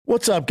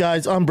What's up,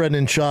 guys? I'm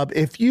Brendan Schaub.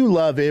 If you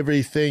love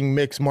everything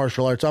mixed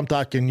martial arts, I'm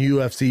talking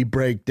UFC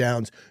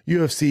breakdowns,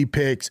 UFC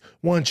picks,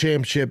 one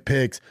championship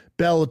picks,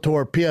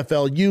 Bellator,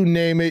 PFL, you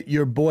name it,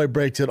 your boy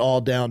breaks it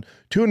all down.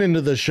 Tune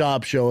into The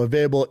Schaub Show,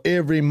 available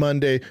every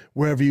Monday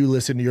wherever you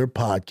listen to your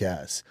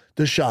podcasts.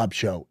 The Schaub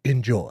Show.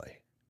 Enjoy.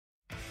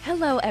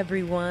 Hello,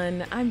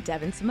 everyone. I'm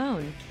Devin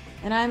Simone.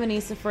 And I'm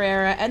Anissa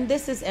Ferreira, and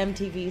this is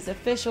MTV's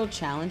official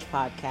Challenge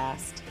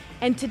podcast.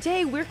 And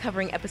today we're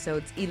covering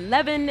episodes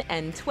 11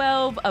 and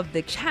 12 of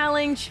the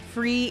Challenge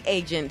Free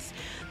Agents,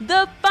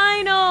 the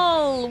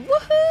final!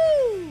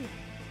 Woohoo!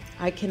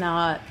 I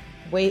cannot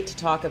wait to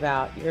talk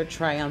about your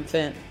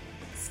triumphant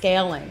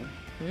scaling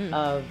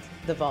of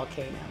the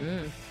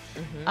volcano.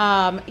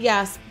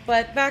 Yes,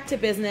 but back to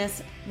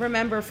business.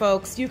 Remember,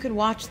 folks, you can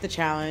watch the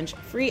Challenge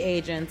Free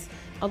Agents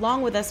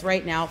along with us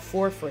right now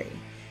for free.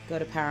 Go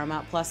to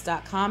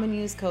ParamountPlus.com and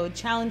use code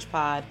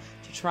ChallengePod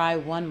to try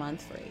 1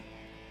 month free.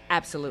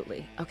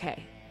 Absolutely.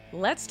 Okay,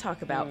 let's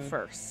talk about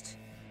first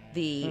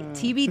the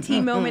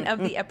TBT moment of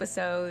the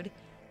episode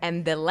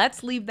and the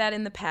let's leave that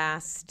in the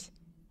past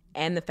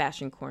and the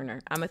fashion corner.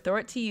 I'm going to throw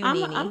it to you,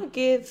 Nene. I'm going to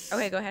give...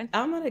 Okay, go ahead.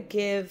 I'm going to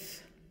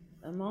give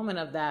a moment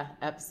of that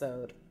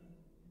episode.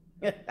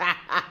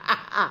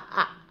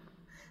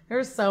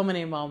 There's so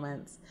many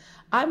moments.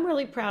 I'm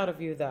really proud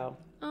of you, though.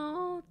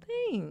 Oh,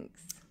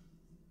 thanks.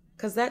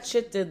 Because that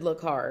shit did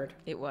look hard.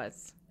 It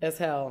was. As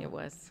hell. It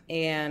was.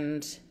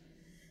 And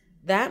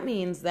that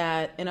means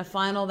that in a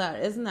final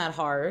that isn't that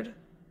hard,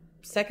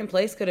 second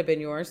place could have been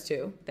yours,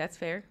 too. That's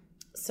fair.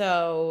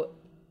 So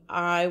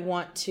I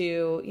want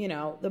to,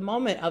 the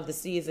moment of the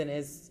season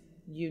is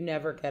you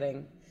never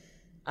getting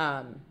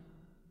a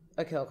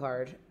kill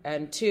card.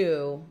 And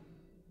 2,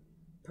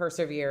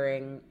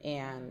 persevering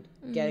and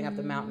getting up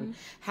the mountain.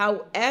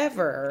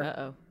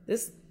 However,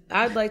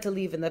 I'd like to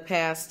leave in the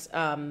past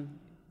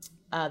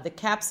the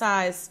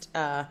capsized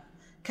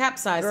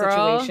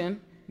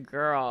situation.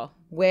 Girl.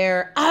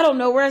 Where I don't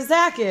know where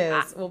Zach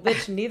is. Well,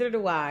 bitch, neither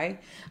do I.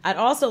 I'd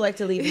also like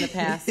to leave in the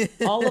past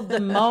all of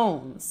the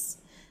moans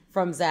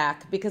from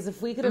Zach, because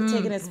if we could have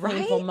taken his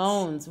painful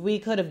moans, we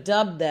could have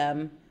dubbed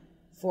them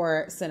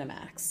for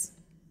Cinemax.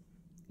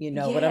 You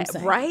know what I'm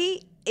saying?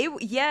 Right?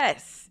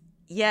 Yes,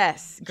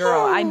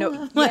 girl. I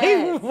know.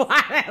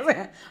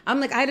 Yes. I'm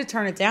like, I had to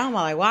turn it down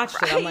while I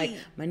watched it. I'm like,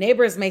 my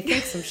neighbors may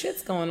think some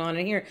shit's going on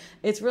in here.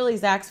 It's really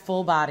Zach's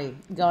full body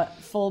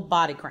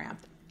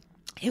cramp.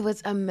 It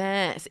was a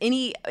mess.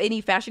 Any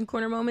fashion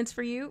corner moments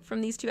for you from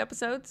these 2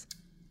 episodes?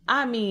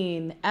 I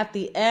mean, at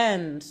the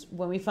end,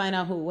 when we find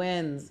out who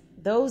wins,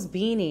 those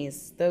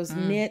beanies, those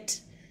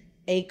knit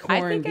acorn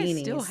beanies. I think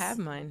I still have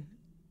mine.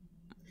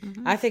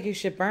 Mm-hmm. I think you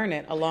should burn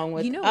it along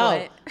with... You know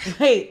what?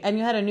 Wait, and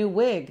you had a new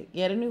wig.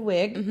 You had a new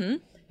wig. Mm-hmm.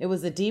 It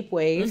was a deep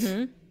wave.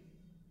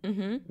 Mm-hmm.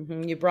 Mm-hmm.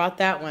 Mm-hmm. You brought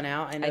that one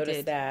out. I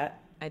noticed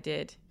that. I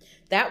did.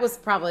 That was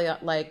probably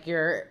like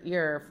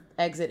your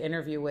exit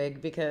interview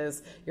wig,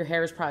 because your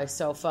hair is probably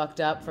so fucked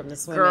up from the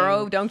swimming.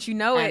 Girl, don't you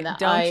know it?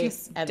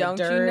 Don't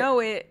you know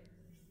it?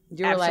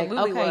 You were like,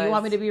 okay, you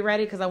want me to be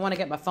ready because I want to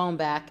get my phone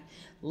back.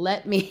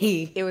 Let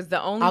me. It was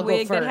the only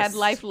wig that had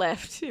life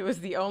left. It was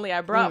the only I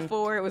brought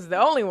 4. It was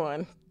the only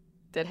one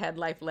that had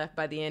life left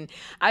by the end.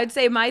 I'd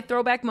say my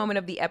throwback moment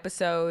of the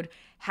episode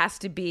has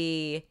to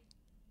be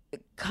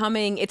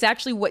coming. It's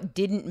actually what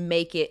didn't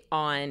make it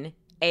on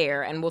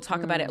air, and we'll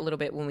talk about it a little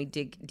bit when we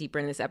dig deeper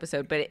in this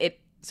episode, but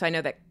so I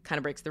know that kind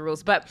of breaks the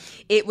rules, but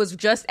it was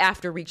just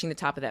after reaching the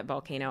top of that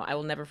volcano. I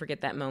will never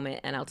forget that moment,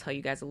 and I'll tell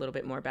you guys a little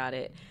bit more about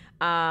it.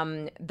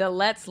 The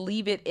let's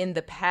leave it in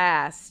the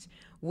past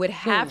would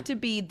have to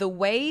be the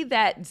way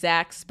that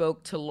Zach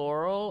spoke to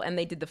Laurel, and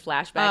they did the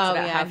flashbacks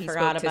about how he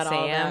spoke to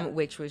Sam,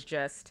 which was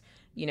just,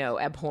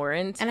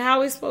 abhorrent. And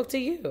how he spoke to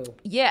you.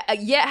 Yeah.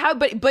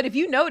 But if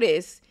you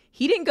notice,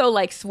 he didn't go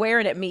like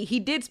swearing at me.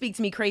 He did speak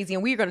to me crazy,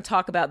 and we're going to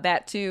talk about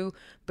that too,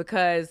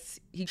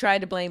 because he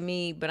tried to blame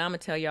me, but I'm going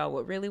to tell y'all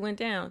what really went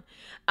down.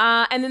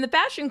 And then the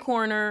fashion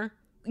corner,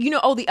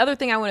 the other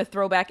thing I want to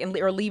throw back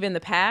or leave in the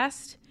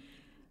past,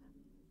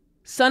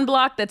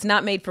 sunblock that's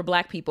not made for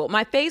black people.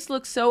 My face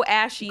looks so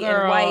ashy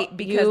and white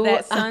because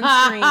that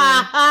sunscreen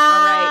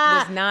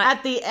was not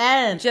at the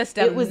end. Just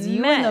a It was mess.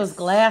 You in those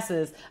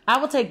glasses. I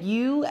will take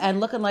you and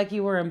looking like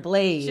you were in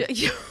Blade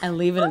and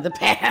leave it in the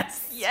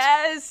past.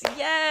 Yes.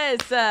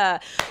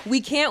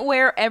 We can't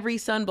wear every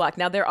sunblock.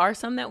 Now, there are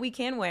some that we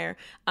can wear,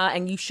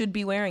 and you should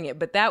be wearing it.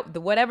 But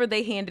whatever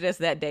they handed us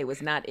that day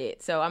was not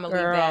it. So I'm going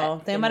to leave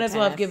that. They might as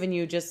well have given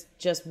you just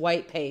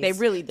white paste. They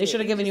really did. They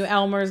should have given you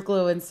Elmer's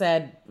glue and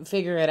said,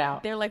 figure it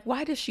out. They're like,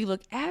 why does she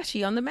look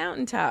ashy on the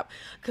mountaintop?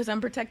 Because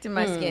I'm protecting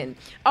my skin.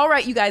 All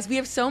right, you guys, we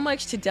have so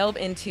much to delve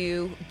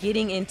into,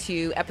 getting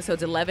into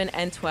episodes 11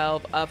 and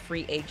 12 of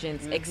Free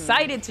Agents.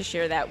 Excited to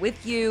share that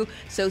with you.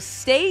 So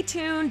stay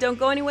tuned. Don't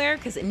go anywhere,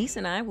 because Anissa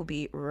and I will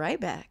be right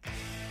back.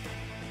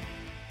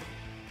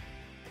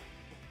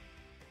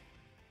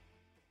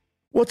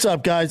 What's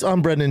up, guys?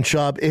 I'm Brendan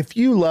Schaub. If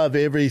you love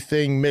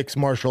everything mixed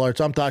martial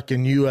arts, I'm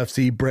talking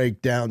UFC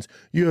breakdowns,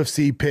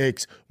 UFC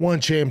picks, one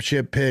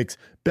championship picks,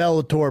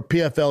 Bellator,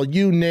 PFL,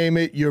 you name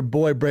it, your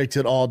boy breaks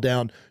it all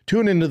down.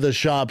 Tune into The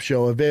Schaub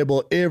Show,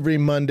 available every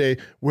Monday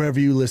wherever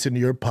you listen to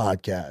your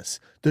podcasts.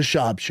 The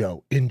Schaub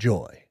Show.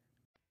 Enjoy.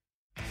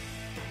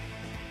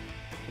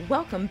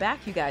 Welcome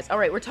back, you guys. All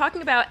right, we're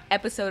talking about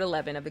episode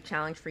 11 of The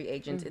Challenge Free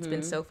Agents. It's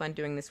been so fun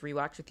doing this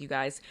rewatch with you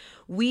guys.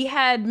 We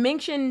had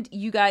mentioned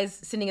you guys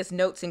sending us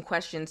notes and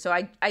questions, so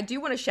I do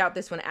want to shout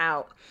this one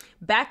out.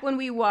 Back when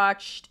we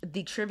watched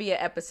the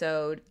trivia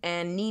episode,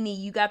 and Nini,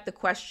 you got the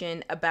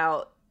question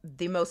about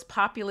the most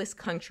populous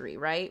country,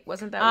 right?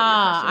 Wasn't that what your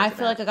question was I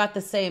feel like I got the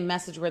same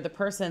message where the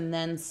person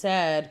then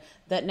said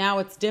that now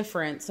it's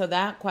different. So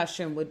that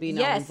question would be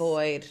null and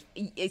void.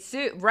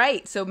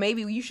 Right. So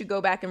maybe you should go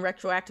back and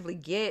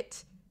retroactively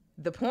get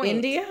the point.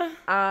 India?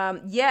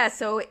 Yeah,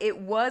 so it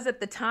was at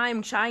the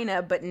time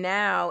China, but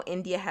now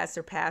India has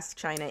surpassed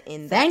China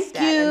in that Thank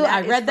stat. you.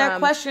 I read that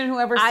question.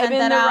 Whoever sent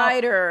that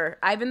out.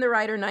 Ivan the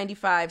Writer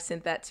 95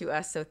 sent that to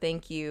us. So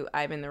thank you,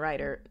 Ivan the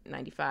Writer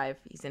 95.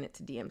 He's in it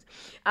to DMs.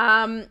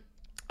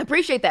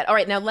 Appreciate that. All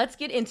right, now let's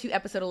get into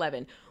episode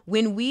 11.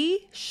 When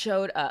we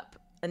showed up,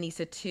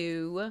 Anissa,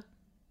 to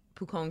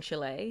Pukong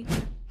Chalet.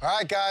 All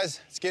right, guys,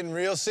 it's getting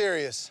real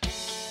serious.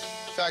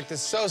 In fact,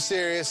 it's so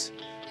serious,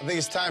 I think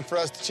it's time for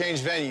us to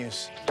change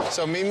venues.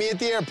 So meet me at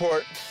the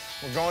airport.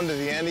 We're going to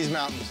the Andes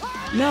Mountains.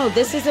 No,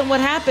 this isn't what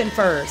happened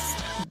first.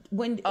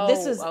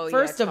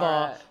 First of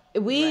all,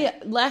 we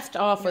left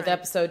off with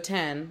episode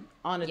 10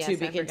 on a to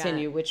be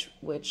continued, which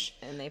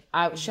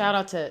shout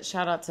out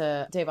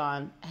to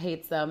Davon.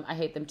 Hates them. I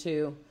hate them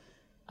too.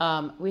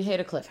 We hate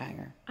a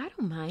cliffhanger. I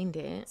don't mind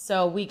it.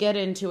 So we get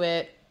into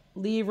it.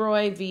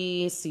 Leroy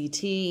v.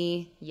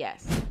 CT.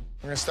 Yes.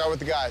 We're gonna start with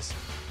the guys.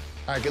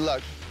 All right, good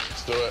luck.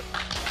 Let's do it.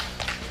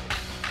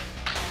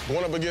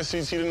 Going up against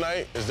CT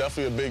tonight is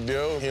definitely a big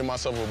deal. He and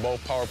myself were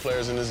both power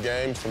players in this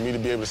game. For me to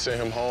be able to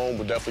send him home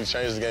would definitely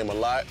change the game a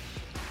lot.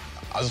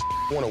 I just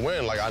want to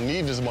win. Like, I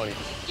need this money.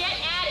 Get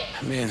at it.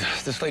 I mean,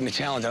 this late in the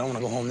challenge, I don't want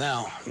to go home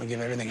now. I'm going to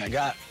give everything I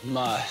got. I'm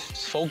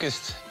just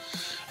focused.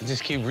 I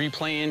just keep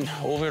replaying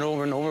over and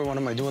over and over. What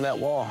am I doing? That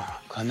wall.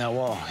 Climb that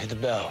wall, hit the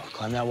bell.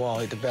 Climb that wall,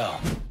 hit the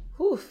bell.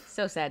 Whew.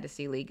 So sad to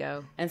see Lee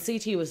go. And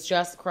CT was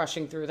just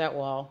crushing through that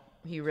wall.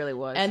 He really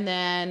was. And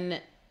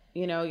then,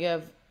 you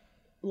have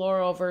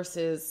Laurel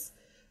versus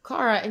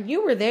Cara, and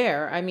you were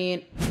there. I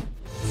mean...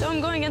 So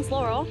I'm going against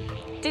Laurel.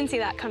 Didn't see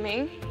that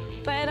coming.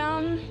 But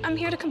I'm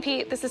here to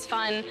compete. This is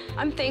fun.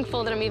 I'm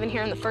thankful that I'm even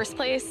here in the first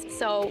place.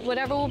 So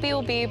whatever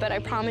will be, but I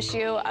promise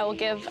you I will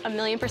give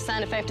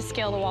 1,000,000% if I have to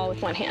scale the wall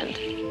with one hand.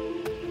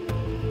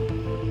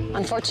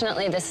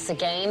 Unfortunately, this is a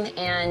game,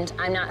 and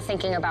I'm not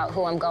thinking about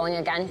who I'm going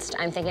against.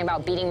 I'm thinking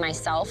about beating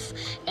myself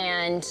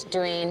and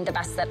doing the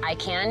best that I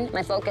can.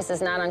 My focus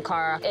is not on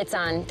Cara. It's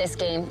on this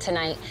game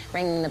tonight,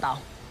 ringing the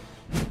bell.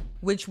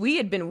 Which we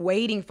had been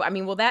waiting for. I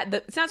mean,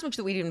 it's not so much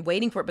that we'd been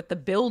waiting for it, but the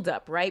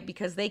build-up, right?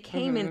 Because they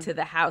came into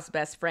the house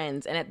best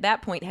friends, and at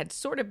that point had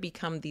sort of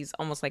become these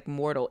almost like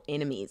mortal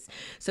enemies.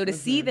 So to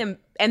see them,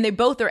 and they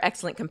both are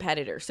excellent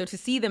competitors, so to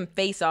see them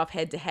face off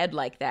head-to-head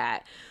like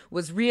that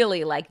was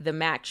really like the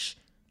match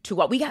to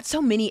what we got.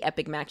 So many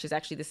epic matches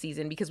actually this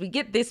season, because we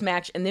get this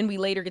match and then we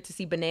later get to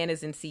see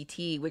Bananas and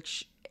CT,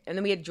 and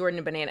then we had Jordan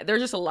and Banana.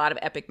 There's just a lot of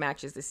epic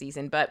matches this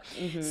season, but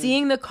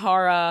seeing the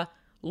Cara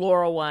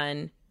Laurel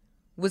one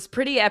was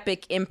pretty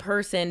epic in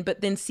person,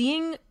 but then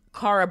seeing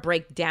Cara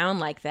break down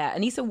like that.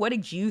 Anissa, what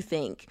did you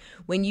think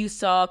when you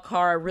saw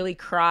Cara really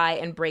cry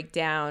and break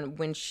down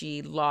when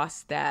she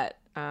lost that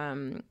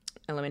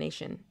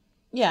elimination?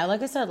 Yeah,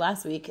 like I said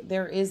last week,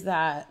 there is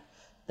that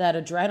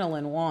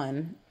adrenaline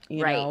one,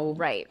 you know,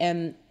 right,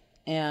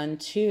 and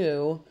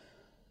two,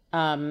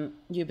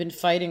 you've been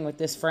fighting with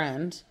this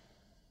friend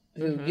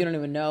who you don't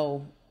even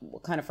know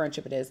what kind of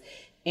friendship it is,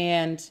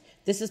 and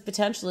this is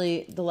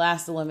potentially the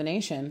last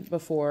elimination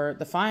before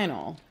the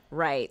final.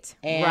 Right,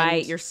 and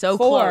right. You're so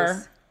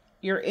close.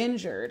 You're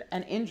injured,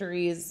 and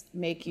injuries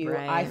make you,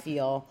 I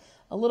feel,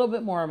 a little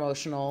bit more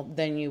emotional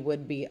than you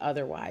would be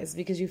otherwise,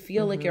 because you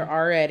feel like you're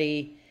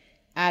already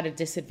at a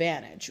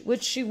disadvantage,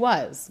 which she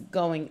was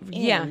going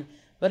in,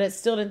 but it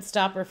still didn't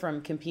stop her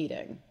from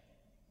competing,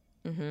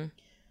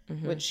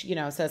 which,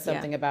 says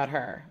something about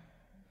her.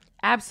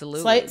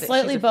 Absolutely.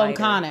 Slightly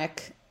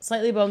bone-conic.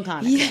 Slightly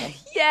bone-conic.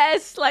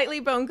 Yes, slightly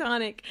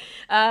bone-conic.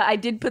 I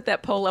did put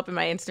that poll up in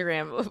my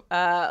Instagram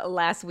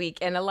last week,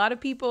 and a lot of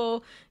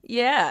people,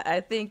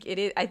 I think it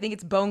is. I think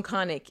it's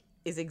bone-conic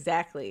is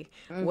exactly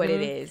what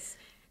it is.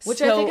 Which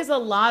I think is a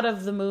lot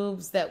of the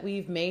moves that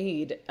we've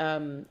made,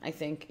 I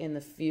think, in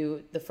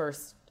the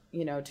first,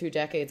 2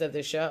 decades of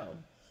the show.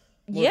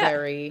 Were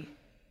very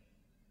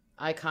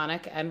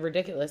iconic and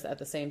ridiculous at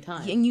the same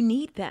time. And you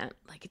need that.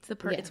 Like, it's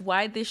it's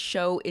why this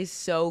show is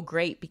so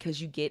great,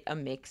 because you get a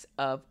mix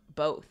of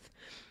both.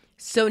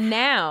 So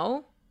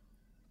now,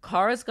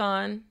 Cara's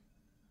gone,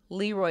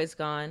 Leroy's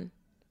gone.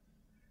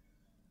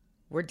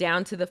 We're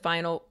down to the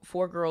final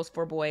 4 girls,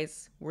 4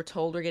 boys. We're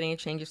told we're getting a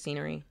change of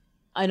scenery.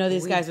 I know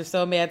these guys are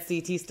so mad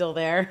CT's still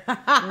there.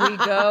 We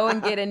go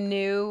and get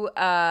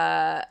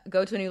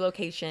go to a new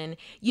location.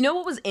 You know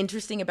what was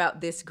interesting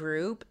about this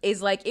group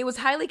is like it was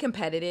highly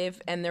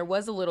competitive and there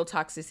was a little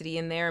toxicity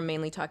in there,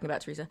 mainly talking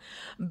about Teresa.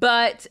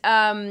 But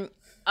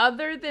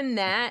other than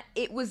that,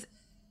 it was,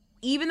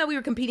 even though we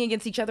were competing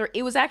against each other,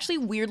 it was actually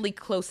weirdly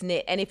close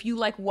knit. And if you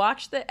like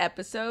watch the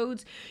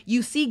episodes,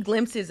 you see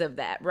glimpses of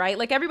that, right?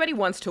 Like everybody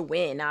wants to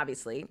win,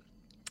 obviously.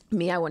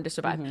 Me, I wanted to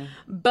survive.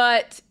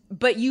 But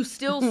you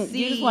still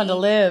see... You just wanted to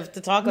live to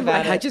talk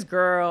about it. I just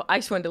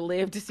wanted to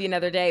live to see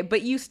another day.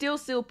 But you still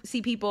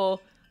see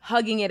people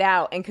hugging it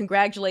out and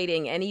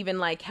congratulating and even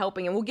like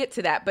helping. And we'll get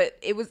to that. But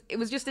it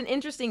was just an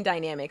interesting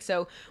dynamic.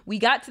 So we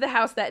got to the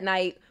house that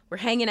night. We're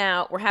hanging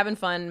out. We're having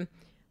fun.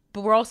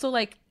 But we're also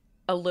like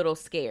a little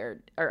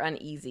scared or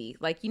uneasy.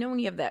 Like, you know when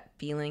you have that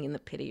feeling in the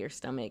pit of your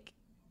stomach?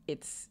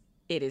 It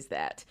is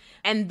that.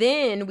 And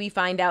then we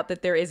find out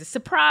that there is a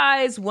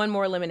surprise, one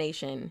more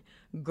elimination.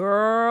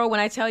 Girl,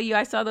 when I tell you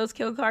I saw those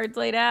kill cards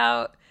laid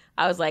out,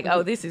 I was like,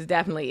 oh, this is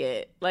definitely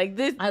it. Like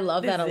this. I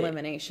love that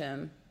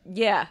elimination.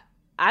 Yeah.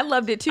 I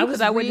loved it too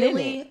because I wasn't in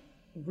it.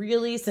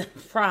 Really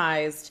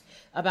surprised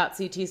about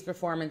CT's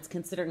performance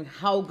considering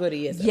how good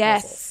he is at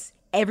Yes.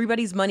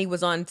 Everybody's money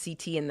was on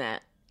CT in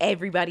that.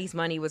 Everybody's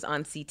money was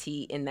on CT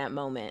in that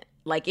moment.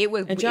 Like it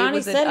was. And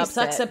Johnny said he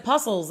upset. sucks at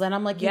puzzles, and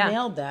I'm like, you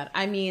nailed that.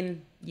 I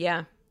mean,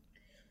 yeah.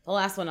 The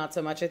last one, not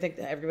so much. I think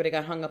that everybody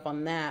got hung up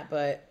on that,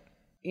 but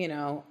you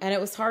know, and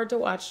it was hard to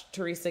watch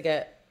Teresa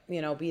get,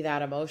 you know, be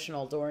that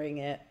emotional during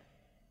it.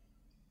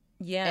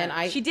 Yeah,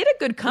 and she did a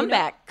good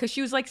comeback because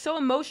she was like so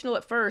emotional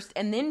at first,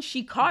 and then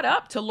she caught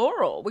up to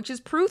Laurel, which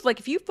is proof. Like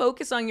if you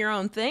focus on your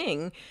own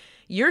thing,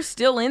 you're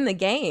still in the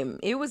game.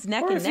 It was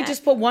neck and neck. Or if you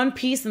just put one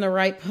piece in the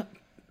right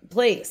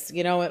place,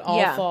 you know, it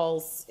all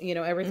falls. You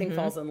know, everything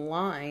falls in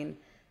line.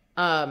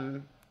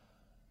 Oh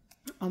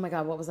my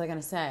God, what was I going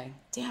to say?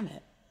 Damn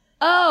it!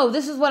 Oh,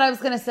 this is what I was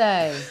going to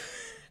say.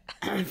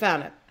 I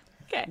found it.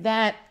 Okay.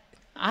 That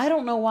I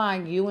don't know why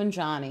you and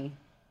Johnny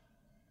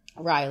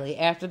Riley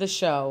after the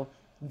show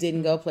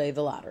didn't go play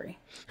the lottery.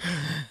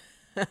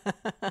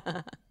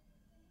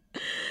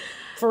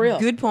 For real.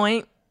 Good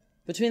point.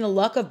 Between the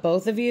luck of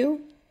both of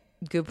you.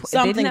 Good point.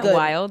 Something Isn't that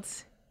wild?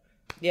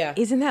 Yeah.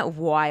 Isn't that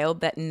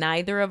wild that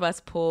neither of us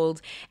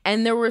pulled?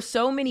 And there were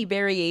so many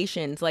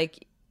variations,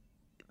 like,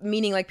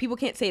 meaning like people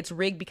can't say it's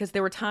rigged because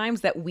there were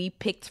times that we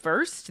picked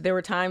first. There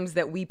were times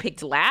that we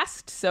picked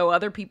last. So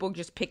other people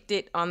just picked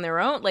it on their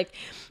own. Like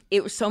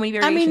it was so many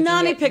variations. I mean,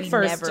 Nani picked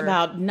first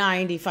about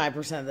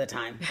 95% of the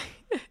time.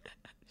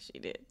 She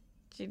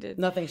did.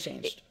 Nothing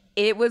changed.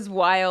 It was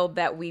wild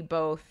that we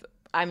both,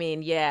 I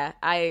mean, yeah,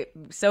 I'm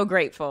so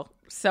grateful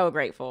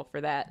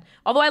for that.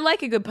 Although I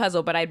like a good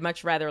puzzle, but I'd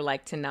much rather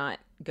like to not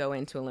go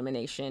into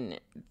elimination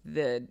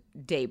the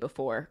day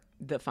before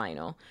the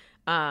final.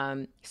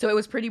 So it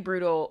was pretty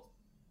brutal.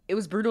 It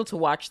was brutal to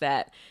watch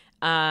that.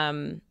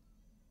 But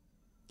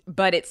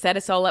it set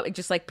us all up. It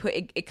just like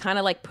it kind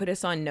of like put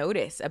us on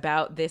notice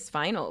about this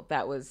final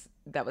that was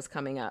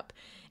coming up.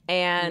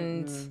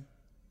 And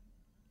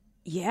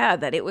yeah,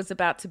 that it was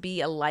about to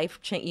be a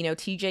life change. You know,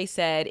 TJ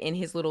said in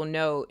his little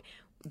note,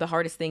 the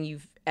hardest thing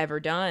you've ever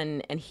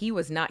done. And he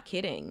was not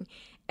kidding.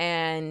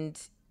 And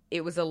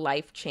it was a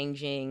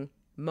life-changing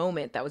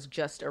moment that was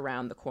just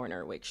around the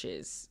corner, which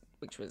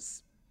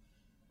was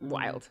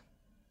wild.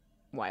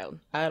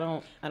 I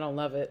don't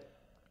love it.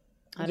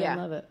 I don't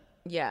love it.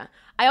 Yeah.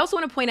 I also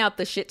want to point out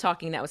the shit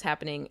talking that was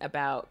happening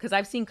about, because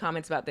I've seen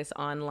comments about this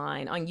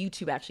online on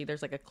YouTube. Actually,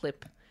 there's like a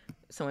clip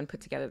someone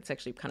put together that's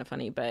actually kind of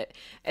funny,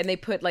 and they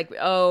put like,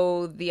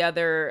 oh, the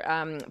other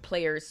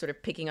players sort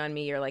of picking on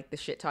me or like the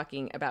shit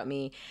talking about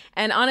me.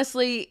 And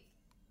honestly,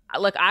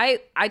 look, I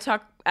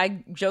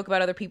joke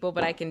about other people,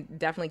 but I can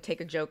definitely take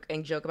a joke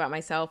and joke about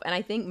myself. And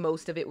I think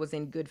most of it was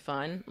in good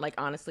fun. Like,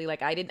 honestly,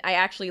 like I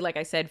actually, like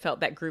I said, felt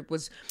that group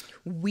was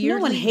weirdly.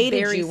 No one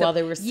hated you while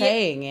they were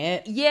saying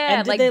it. Yeah.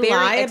 And did like they very,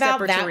 lie except about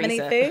for that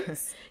Teresa. many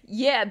things?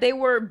 Yeah, they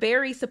were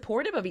very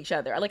supportive of each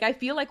other. Like, I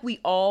feel like we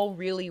all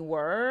really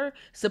were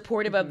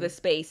supportive of the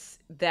space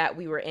that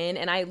we were in.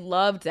 And I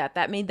loved that.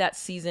 That made that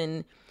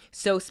season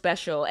so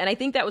special. And I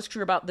think that was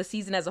true about the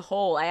season as a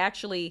whole. I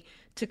actually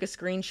took a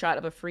screenshot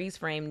of a freeze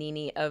frame,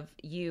 Nini, of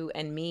you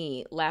and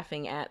me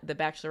laughing at the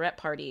bachelorette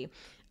party.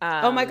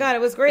 Oh my God,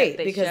 it was great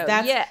because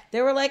showed.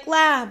 There were like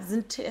laughs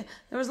and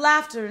there was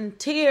laughter and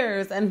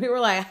tears, and we were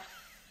like,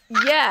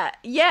 yeah,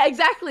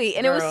 exactly.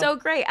 And Girl. It was so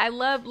great. I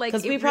love like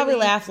because we probably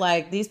laughed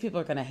like these people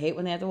are gonna hate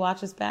when they have to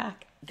watch us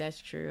back. That's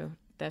true.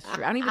 I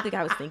don't even think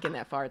I was thinking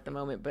that far at the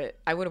moment, but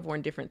I would have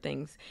worn different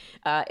things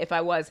if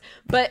I was.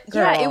 But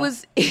Girl. Yeah,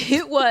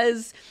 it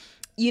was.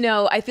 You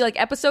know, I feel like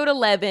episode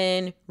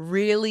 11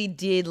 really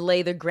did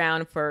lay the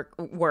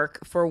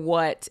groundwork for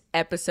what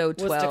episode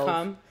 12 was to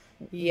come.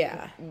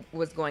 Yeah,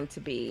 was going to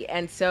be.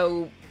 And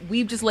so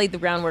we've just laid the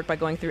groundwork by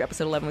going through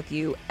episode 11 with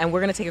you. And we're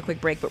going to take a quick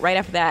break. But right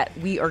after that,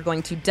 we are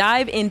going to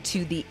dive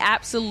into the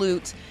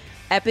absolute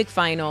epic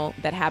final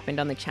that happened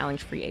on the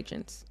Challenge Free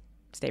Agents.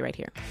 Stay right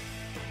here.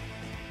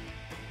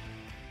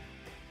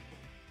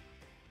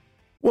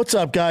 What's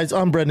up, guys?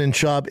 I'm Brendan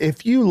Schaub.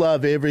 If you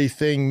love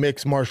everything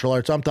mixed martial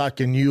arts, I'm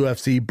talking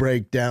UFC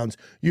breakdowns,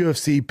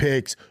 UFC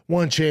picks,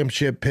 one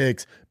championship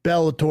picks,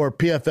 Bellator,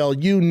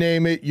 PFL, you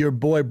name it, your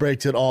boy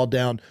breaks it all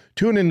down.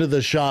 Tune into The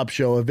Schaub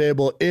Show,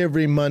 available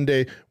every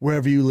Monday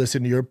wherever you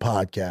listen to your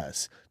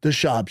podcasts. The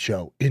Schaub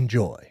Show.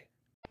 Enjoy.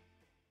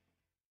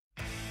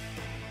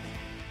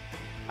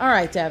 All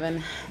right,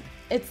 Devin.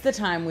 It's the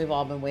time we've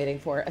all been waiting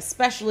for,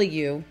 especially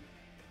you.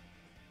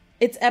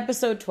 It's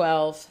episode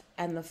 12.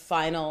 And the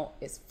final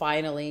is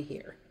finally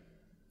here.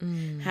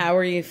 How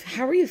are you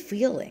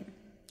feeling?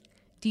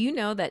 Do you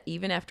know that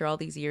even after all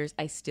these years,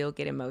 I still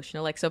get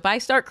emotional? Like, so if I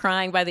start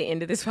crying by the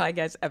end of this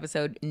podcast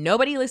episode,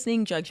 nobody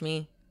listening, judge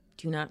me.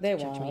 Do not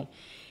judge me.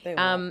 They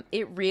won't.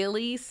 It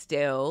really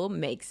still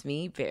makes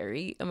me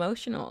very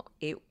emotional.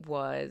 It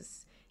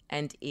was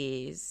and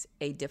is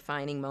a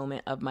defining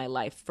moment of my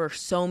life for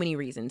so many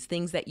reasons.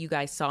 Things that you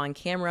guys saw on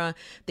camera,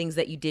 things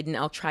that you didn't.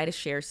 I'll try to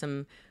share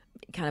some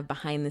kind of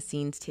behind the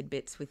scenes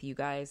tidbits with you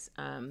guys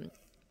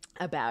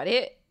about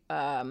it.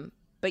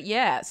 But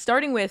yeah,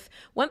 starting with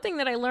one thing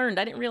that I learned,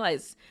 I didn't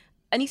realize.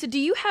 Anissa, do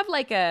you have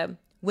like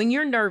when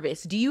you're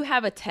nervous, do you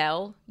have a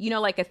tell? You know,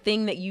 like a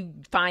thing that you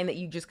find that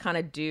you just kind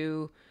of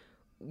do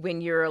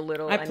when you're a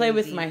little I play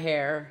with my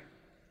hair.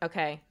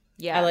 Okay.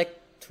 Yeah. I like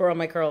twirl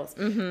my curls.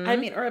 Mm-hmm. I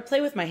mean, or I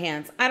play with my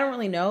hands. I don't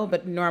really know,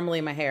 but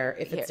normally my hair,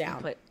 if it's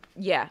down.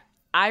 Yeah.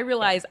 I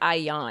realize I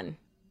yawn.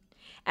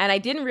 And I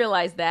didn't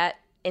realize that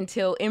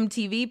until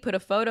MTV put a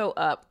photo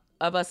up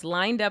of us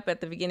lined up at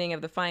the beginning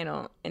of the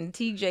final and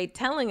TJ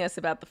telling us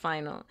about the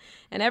final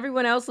and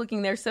everyone else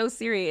looking there so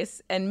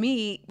serious and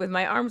me with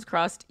my arms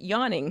crossed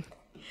yawning.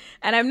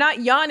 And I'm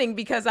not yawning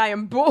because I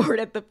am bored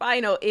at the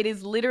final. It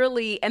is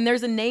literally, and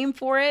there's a name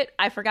for it.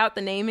 I forgot what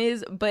the name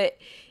is, but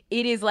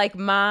it is like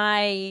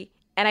and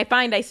I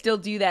find I still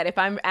do that if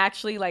I'm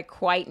actually like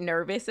quite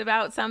nervous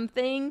about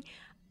something.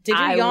 Did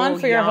you yawn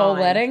for your whole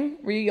wedding?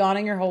 Were you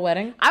yawning your whole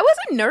wedding? I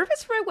wasn't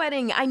nervous for my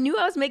wedding. I knew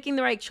I was making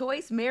the right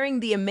choice,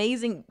 marrying the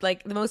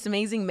most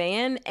amazing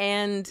man,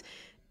 and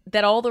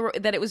that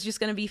that it was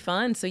just going to be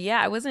fun. So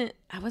yeah, I wasn't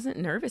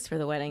nervous for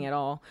the wedding at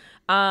all.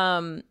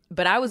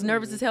 But I was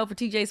nervous as hell for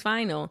TJ's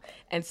final,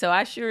 and so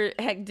I sure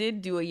heck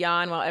did do a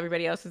yawn while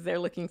everybody else was there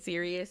looking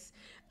serious.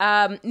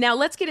 Now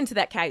let's get into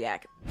that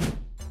kayak.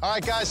 All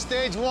right, guys,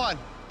 stage one,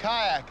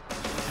 kayak.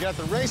 You have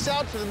to race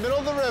out to the middle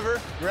of the river,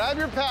 grab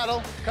your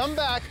paddle, come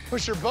back,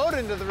 push your boat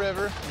into the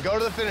river, and go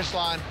to the finish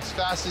line as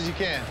fast as you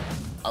can.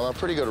 I'm a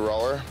pretty good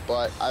rower,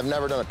 but I've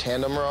never done a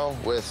tandem row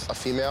with a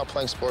female.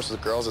 Playing sports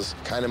with girls is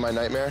kind of my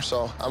nightmare,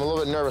 so I'm a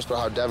little bit nervous about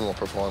how Devin will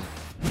perform.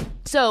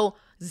 So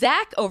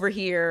Zach over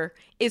here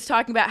is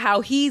talking about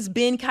how he's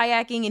been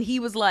kayaking and he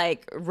was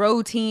like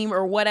row team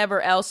or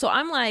whatever else. So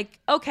I'm like,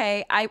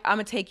 okay, I'm going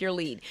to take your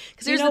lead.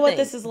 Because you know what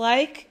this is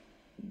like?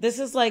 This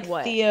is like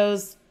what?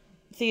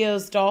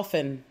 Theo's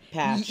dolphin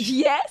patch.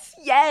 Yes,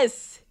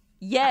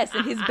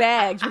 in his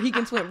bags where he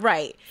can swim.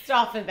 Right.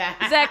 Dolphin bag.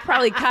 Zach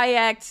probably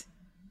kayaked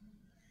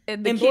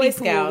in the kiddie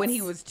pool when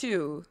he was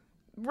 2.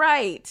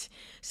 Right.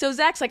 So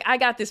Zach's like, I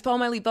got this, follow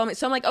my lead, follow me.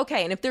 So I'm like,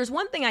 okay, and if there's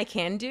one thing I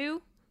can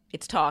do,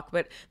 it's talk.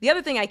 But the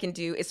other thing I can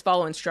do is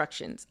follow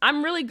instructions.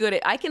 I'm really good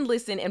I can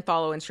listen and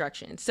follow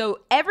instructions.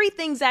 So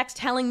everything Zach's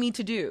telling me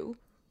to do,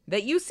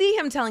 that you see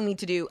him telling me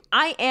to do,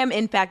 I am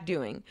in fact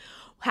doing.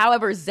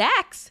 However,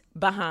 Zach's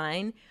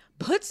behind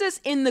puts us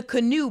in the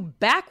canoe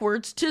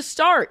backwards to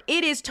start.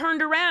 It is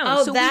turned around.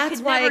 Oh, so that's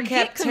why it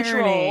kept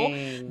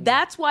turning.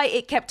 That's why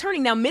it kept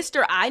turning. Now,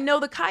 I know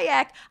the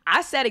kayak.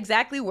 I sat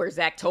exactly where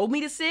Zach told me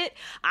to sit.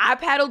 I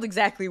paddled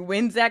exactly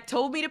when Zach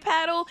told me to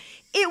paddle.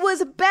 It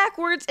was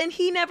backwards and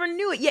he never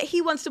knew it, yet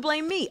he wants to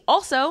blame me.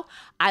 Also,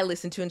 I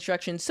listened to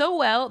instructions so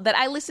well that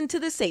I listened to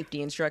the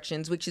safety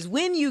instructions, which is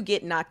when you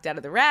get knocked out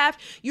of the raft,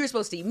 you're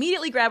supposed to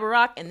immediately grab a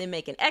rock and then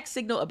make an X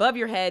signal above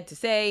your head to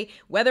say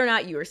whether or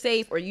not you are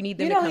safe or you need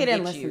them to come get you. He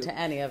didn't listen to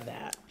any of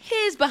that.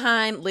 His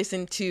behind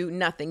listened to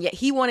nothing, yet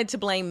he wanted to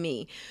blame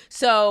me.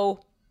 So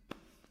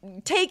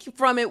take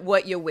from it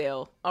what you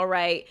will, all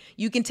right?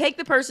 You can take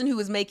the person who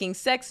was making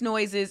sex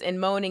noises and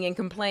moaning and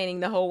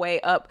complaining the whole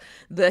way up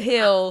the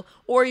hill,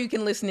 or you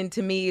can listen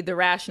to me, the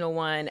rational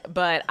one.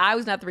 But I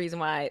was not the reason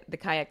why the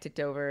kayak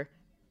tipped over.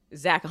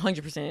 Zach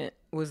 100%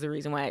 was the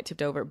reason why it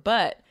tipped over.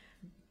 But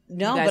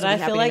no, but I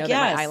feel like,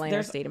 yes, my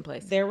eyeliner stayed in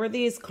place. There were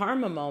these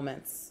karma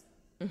moments.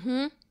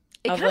 Mm-hmm.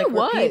 It kind of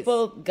was.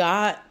 People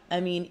got, I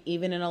mean,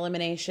 even in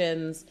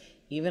eliminations,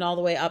 even all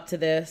the way up to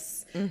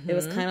this, it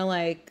was kind of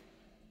like,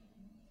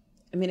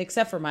 I mean,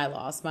 except for my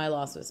loss. My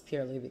loss was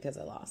purely because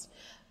I lost.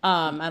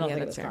 I don't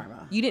think it was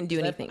karma. You didn't do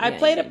anything. I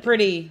played a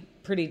pretty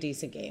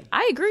decent game.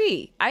 I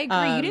agree.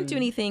 You didn't do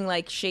anything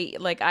like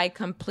shade. Like, I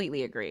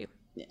completely agree.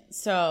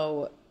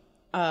 So,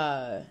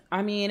 I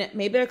mean,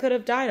 maybe I could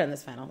have died on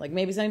this final. Like,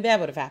 maybe something bad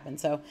would have happened.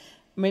 So,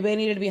 maybe I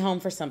needed to be home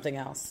for something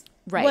else.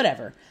 Right.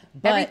 Whatever.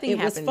 But everything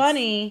happens. Was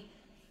funny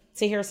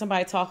to hear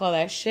somebody talk all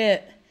that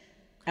shit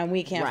and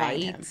we can't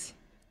find him.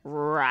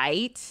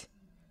 Right.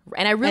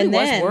 And I really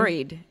was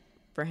worried.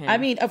 for him. I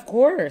mean, of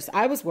course,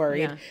 I was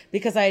worried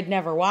because I had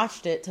never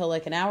watched it till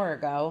like an hour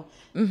ago.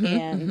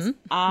 And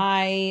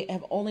I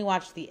have only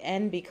watched the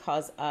end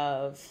because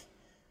of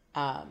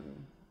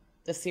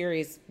the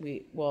series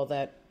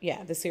the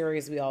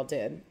series we all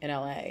did in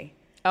LA.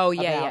 Oh,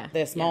 yeah.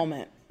 This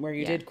moment where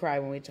you did cry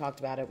when we talked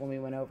about it, when we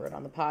went over it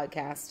on the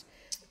podcast.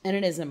 And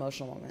it is an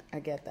emotional moment. I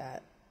get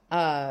that.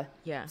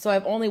 So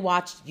I've only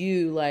watched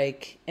you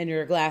like in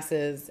your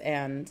glasses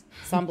and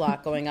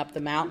sunblock going up the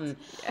mountain.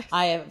 Yes.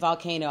 I have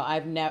Volcano.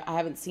 I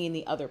haven't seen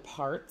the other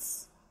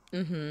parts.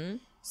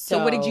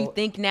 So what did you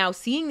think now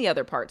seeing the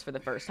other parts for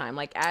the first time?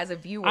 Like as a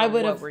viewer,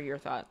 what were your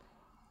thoughts?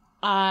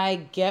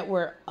 I get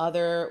where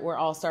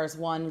All Stars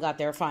 1 got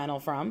their final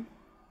from.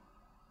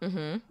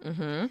 The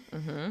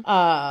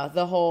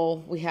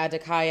whole we had to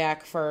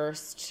kayak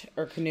first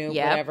or canoe,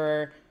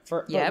 whatever.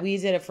 But we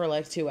did it for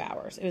like 2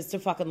 hours. It was too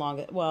fucking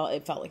long. Well,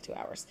 it felt like 2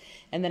 hours.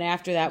 And then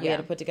after that, we had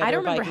to put together. I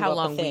don't remember how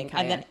long we kayaked.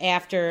 And then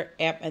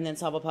and then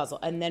solve a puzzle.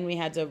 And then we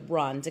had to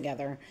run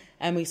together.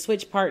 And we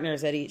switched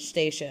partners at each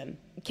station.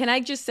 Can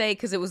I just say,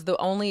 because it was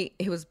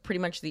pretty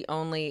much the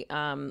only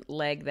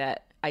leg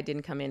that I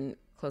didn't come in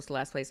close to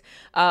last place,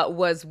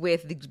 was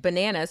with the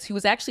Bananas, who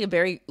was actually a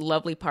very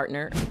lovely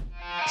partner.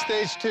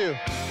 Stage 2.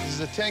 This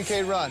is a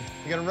 10K run.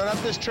 You're going to run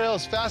up this trail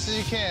as fast as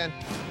you can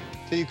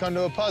till you come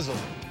to a puzzle.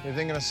 You're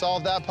then going to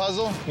solve that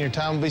puzzle, and your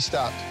time will be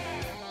stopped.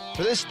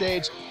 For this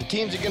stage, the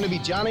teams are going to be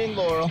Johnny and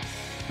Laurel,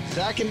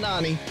 Zach and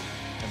Nani,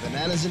 and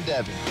Bananas and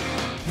Devin.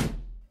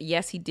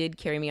 Yes, he did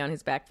carry me on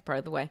his back for part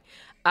of the way.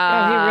 He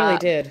really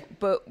did.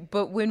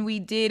 But when we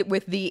did,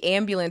 with the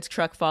ambulance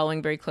truck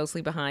following very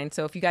closely behind.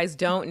 So if you guys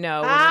don't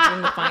know, when we're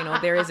doing the final,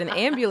 there is an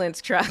ambulance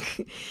truck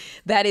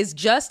that is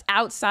just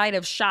outside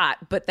of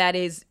shot, but that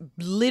is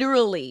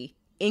literally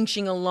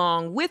inching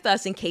along with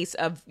us in case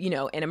of,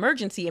 an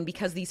emergency. And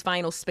because these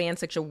finals span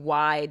such a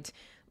wide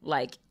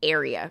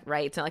area,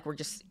 right? It's not like we're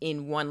just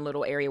in one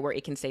little area where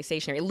it can stay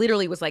stationary. It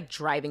literally was like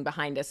driving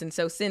behind us. And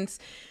so since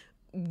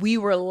we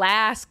were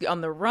last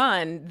on the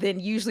run, then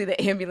usually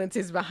the ambulance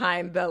is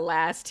behind the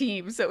last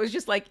team. So it was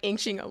just like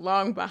inching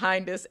along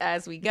behind us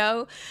as we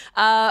go.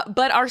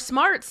 But our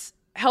smarts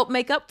help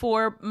make up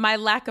for my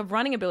lack of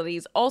running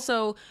abilities.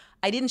 Also,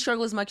 I didn't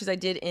struggle as much as I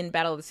did in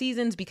Battle of the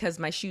Seasons because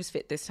my shoes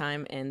fit this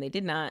time, and they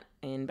did not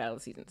in Battle of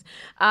the Seasons.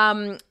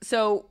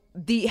 So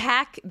the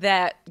hack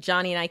that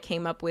Johnny and I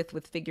came up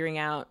with figuring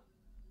out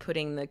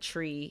putting the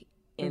tree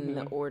in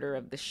the order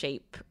of the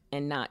shape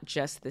and not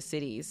just the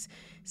cities.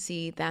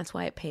 See, that's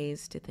why it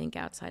pays to think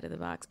outside of the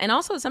box. And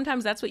also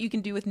sometimes that's what you can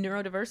do with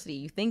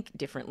neurodiversity. You think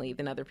differently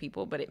than other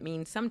people, but it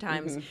means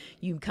sometimes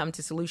you come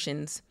to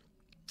solutions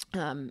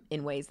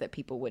in ways that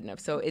people wouldn't have.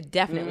 So it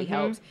definitely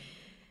helps.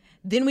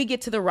 Then we get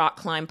to the rock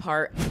climb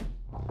part.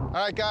 All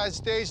right, guys,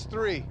 stage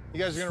 3. You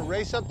guys are going to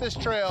race up this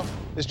trail.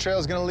 This trail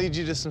is going to lead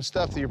you to some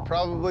stuff that you're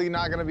probably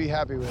not going to be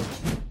happy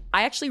with.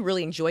 I actually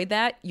really enjoyed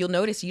that. You'll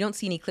notice you don't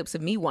see any clips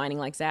of me whining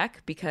like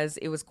Zach because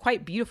it was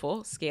quite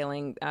beautiful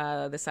scaling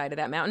the side of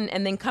that mountain.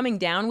 And then coming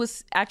down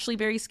was actually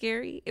very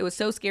scary. It was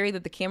so scary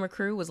that the camera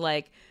crew was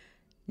like,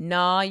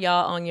 nah,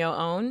 y'all on your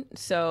own.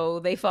 So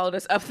they followed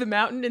us up the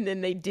mountain, and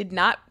then they did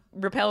not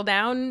rappel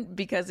down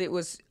because it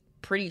was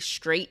pretty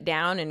straight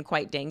down and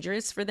quite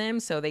dangerous for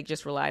them. So they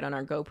just relied on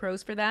our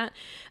GoPros for that.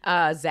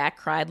 Zach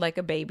cried like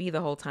a baby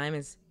the whole time,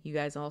 as you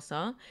guys all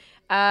saw.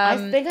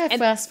 I think I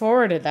fast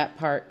forwarded that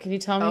part. Can you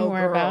tell me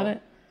more about it?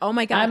 Oh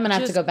my God. I'm going to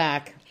have to go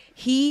back.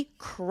 He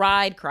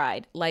cried,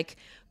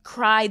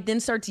 then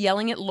starts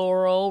yelling at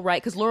Laurel,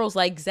 right? Because Laurel's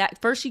like,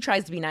 Zach, first she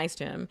tries to be nice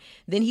to him.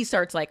 Then he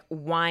starts like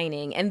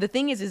whining. And the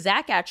thing is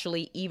Zach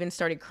actually even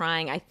started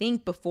crying, I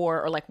think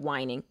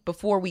whining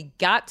before we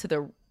got to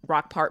the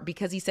rock part,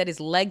 because he said his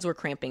legs were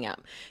cramping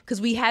up.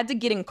 Because we had to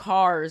get in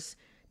cars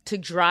to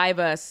drive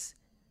us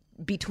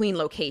between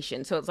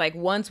locations. So it's like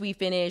once we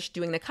finished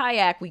doing the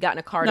kayak, we got in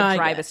a car to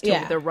drive us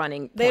to the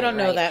running point, They don't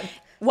know that.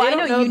 Well, I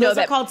know you know those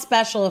that. Are called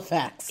special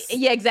effects.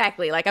 Yeah,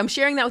 exactly. Like I'm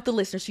sharing that with the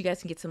listeners so you guys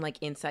can get some like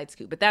inside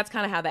scoop. But that's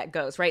kind of how that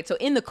goes, right? So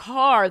in the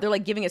car, they're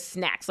like giving us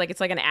snacks. Like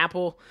it's like an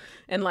apple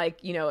and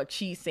like, a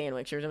cheese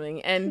sandwich or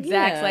something. And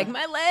Zach's like,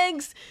 my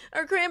legs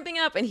are cramping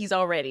up. And he's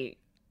already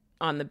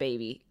on the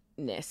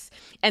babyness.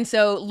 And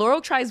so Laurel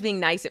tries being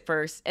nice at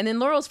first. And then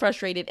Laurel's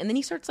frustrated. And then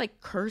he starts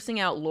like cursing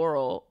out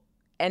Laurel.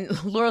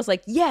 And Laurel's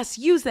like, yes,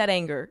 use that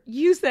anger,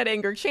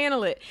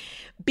 channel it.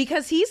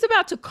 Because he's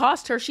about to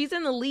cost her, she's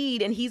in the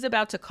lead, and he's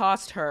about to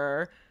cost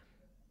her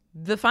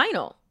the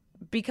final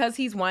because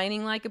he's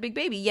whining like a big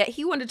baby. Yet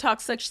he wanted to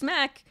talk such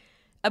smack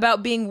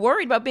about being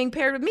worried about being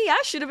paired with me.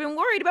 I should have been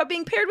worried about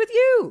being paired with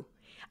you.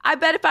 I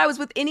bet if I was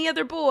with any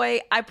other boy,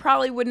 I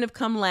probably wouldn't have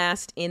come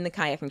last in the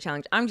kayaking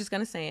challenge. I'm just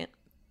going to say it.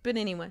 But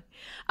anyway,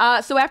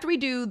 so after we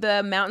do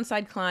the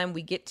mountainside climb,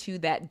 we get to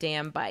that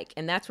damn bike.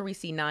 And that's where we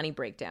see Nani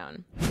break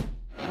down.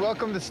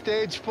 Welcome to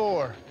stage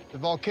 4, the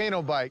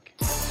volcano bike.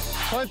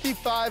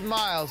 25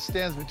 miles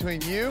stands between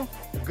you,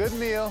 a good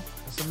meal,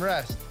 and some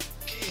rest.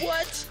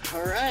 What?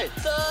 All right.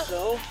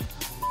 So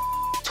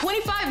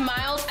 25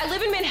 miles? I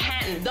live in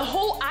Manhattan. The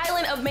whole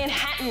island of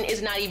Manhattan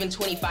is not even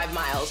 25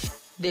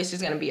 miles. This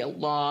is gonna be a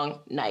long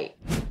night.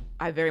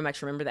 I very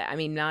much remember that. I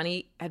mean,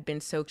 Nany had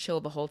been so chill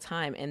the whole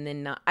time. And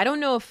then I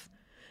don't know if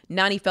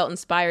Nany felt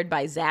inspired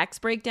by Zach's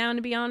breakdown,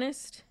 to be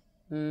honest.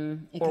 It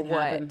or could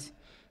what. happen.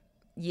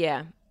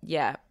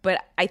 Yeah.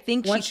 But I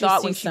think Once she you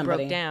thought see when she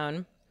somebody- broke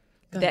down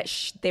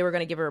that they were going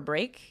to give her a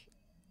break.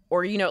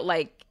 Or, you know,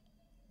 like,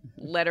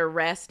 let her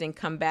rest and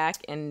come back.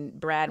 And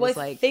Brad was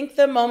like... I think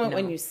the moment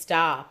when you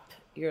stop,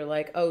 you're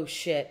like, oh,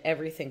 shit,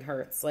 everything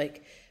hurts.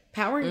 Like,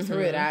 powering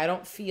through it, I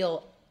don't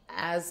feel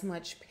as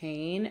much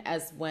pain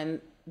as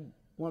when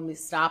we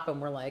stop and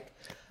we're like,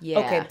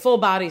 okay, full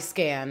body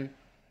scan,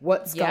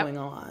 what's going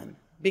on?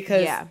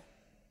 Because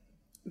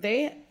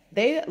they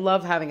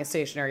love having a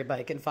stationary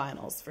bike in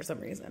finals for some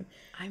reason.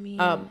 I mean...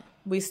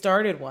 we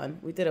started one.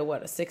 We did a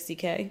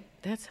 60K?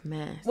 That's a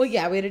mess. Well,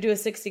 yeah, we had to do a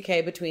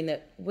 60K between the...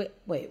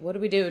 Wait, what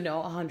did we do? No,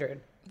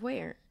 100.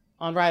 Where?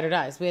 On Ride or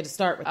Dies. We had to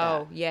start with that.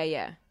 Oh,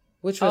 yeah.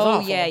 Which was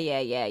awful. Yeah.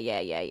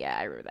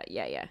 I remember that.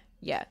 Yeah.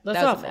 That's that was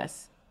awful. a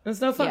mess.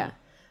 It's no fun. Yeah.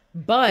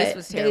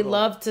 But they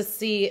love to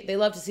see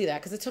that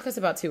because it took us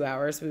about 2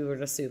 hours, we were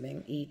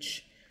assuming,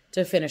 each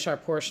to finish our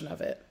portion of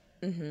it.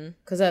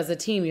 Because as a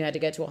team, you had to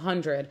get to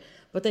 100.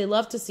 But they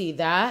love to see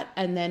that.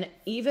 And then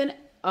even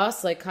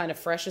us, like kind of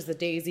fresh as the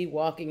daisy,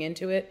 walking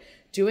into it,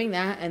 doing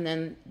that, and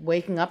then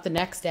waking up the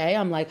next day,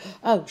 I'm like,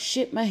 oh,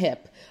 shit, my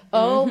hip.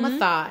 Oh, my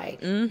thigh.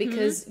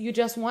 Because you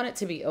just want it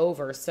to be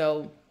over.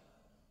 So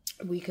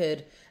we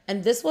could...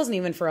 And this wasn't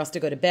even for us to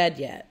go to bed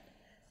yet.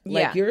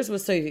 Like, yours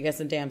was so you could get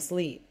some damn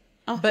sleep.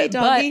 Oh, but, hey,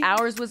 doggy. But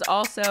ours was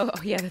also...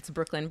 Oh, yeah, that's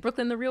Brooklyn.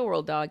 Brooklyn, the real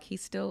world dog.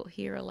 He's still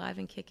here, alive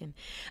and kicking.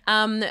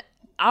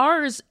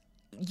 Ours,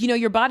 you know,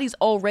 your body's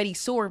already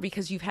sore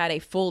because you've had a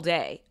full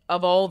day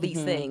of all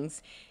these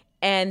things.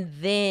 And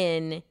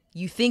then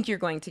you think you're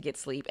going to get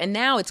sleep. And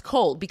now it's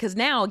cold because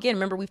now, again,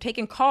 remember, we've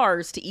taken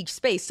cars to each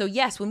space. So,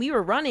 yes, when we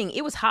were running,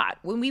 it was hot.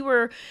 When we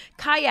were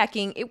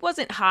kayaking, it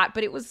wasn't hot,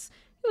 but it was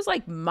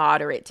like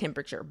moderate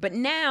temperature. But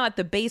now at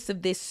the base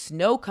of this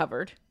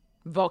snow-covered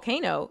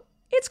volcano,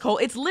 it's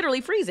cold. It's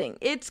literally freezing.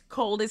 It's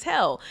cold as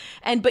hell.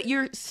 But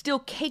you're still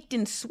caked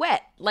in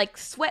sweat, like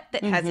sweat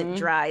that hasn't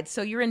dried.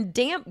 So you're in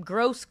damp,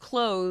 gross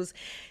clothes,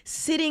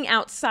 sitting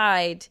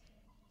outside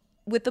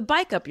with the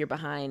bike up your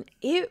behind.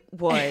 It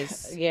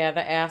was the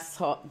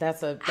asshole.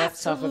 That's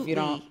tough if you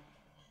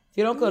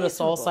don't go to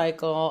Soul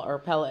Cycle or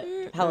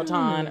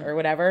Peloton or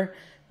whatever.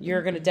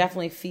 You're gonna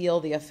definitely feel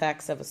the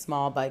effects of a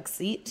small bike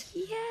seat.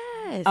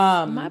 Yes,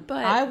 my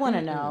butt. I want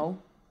to know,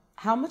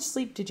 how much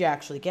sleep did you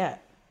actually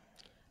get?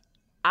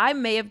 I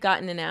may have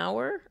gotten an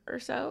hour or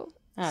so.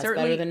 It's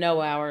better than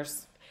no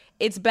hours.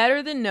 It's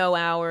better than no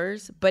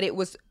hours, but it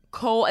was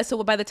cold.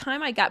 So by the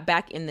time I got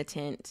back in the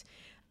tent,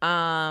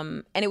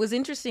 and it was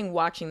interesting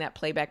watching that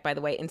playback, by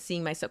the way, and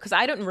seeing myself, because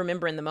I don't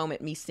remember in the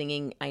moment me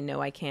singing I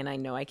know I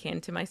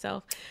can to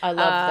myself. I love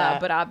that.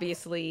 But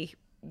obviously,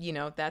 you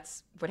know,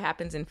 that's what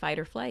happens in fight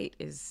or flight,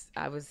 is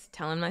I was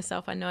telling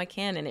myself I know I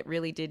can, and it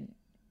really did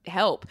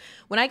help.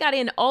 When I got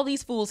in, all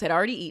these fools had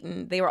already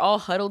eaten. They were all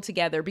huddled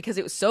together because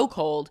it was so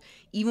cold.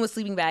 Even with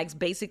sleeping bags,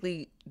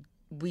 basically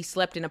we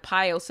slept in a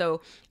pile.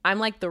 So I'm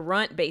like the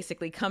runt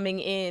basically coming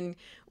in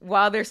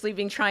while they're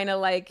sleeping, trying to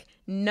like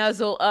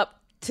nuzzle up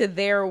to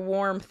their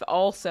warmth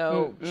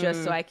also,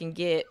 just so I can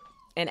get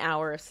an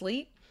hour of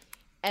sleep.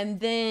 And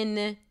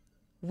then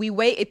we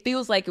wait. It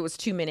feels like it was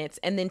 2 minutes.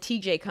 And then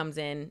TJ comes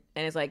in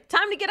and is like,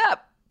 time to get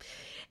up.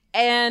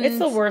 And it's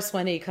the worst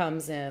when he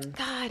comes in.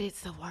 God,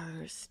 it's the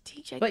worst.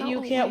 TJ, but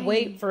you can't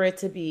wait for it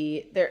to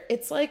be there.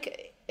 It's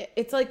like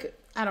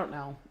I don't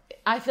know.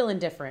 I feel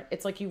indifferent.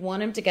 It's like you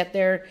want him to get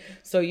there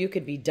so you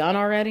could be done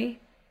already.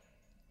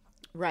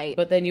 Right.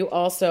 But then you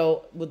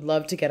also would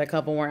love to get a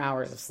couple more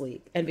hours of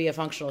sleep and be a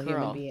functional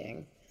human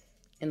being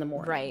in the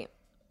morning.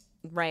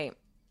 Right.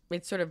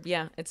 It's sort of,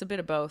 it's a bit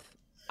of both.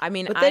 I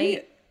mean, but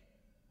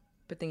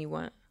then you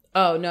want?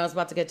 Oh, no, I was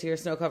about to get to your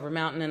snow-covered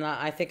mountain, and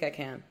I think I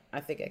can.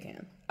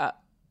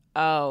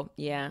 Oh,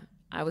 yeah.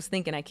 I was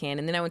thinking I can.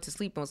 And then I went to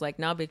sleep and was like,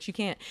 nah, bitch, you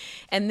can't.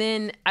 And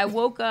then I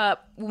woke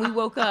up, when we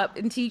woke up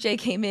and TJ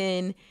came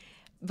in,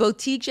 both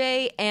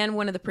TJ and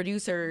one of the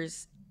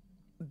producers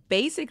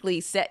basically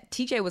said,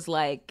 TJ was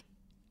like,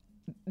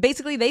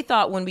 basically they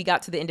thought when we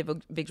got to the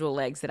individual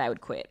legs that I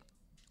would quit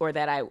or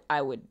that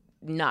I would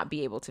not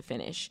be able to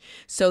finish.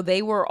 So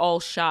they were all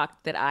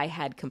shocked that I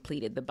had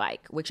completed the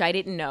bike, which I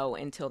didn't know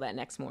until that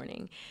next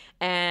morning.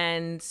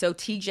 And so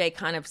TJ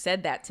kind of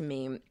said that to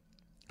me,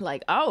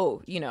 like,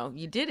 oh, you know,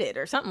 you did it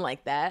or something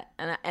like that.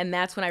 And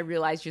that's when I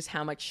realized just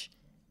how much,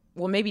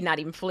 well, maybe not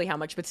even fully how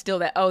much, but still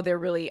that, oh, they're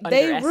really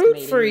underestimating me. They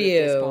root for you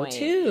at this you point.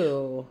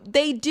 Too.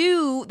 They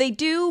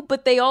do,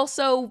 but they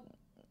also,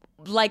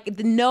 like,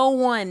 no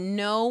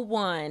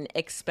one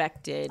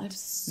expected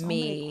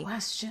me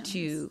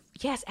to.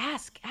 Yes,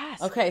 ask.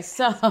 Okay,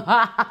 so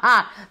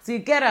you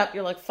get up,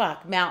 you're like,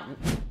 fuck, mountain.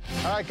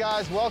 All right,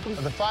 guys, welcome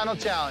to the final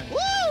challenge.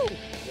 Woo!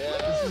 Yeah,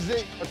 this is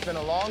it. It's been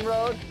a long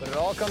road, but it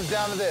all comes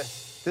down to this.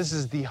 This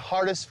is the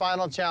hardest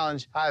final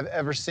challenge I've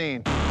ever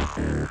seen.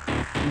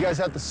 You guys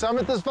have to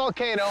summit this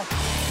volcano,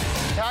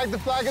 tag the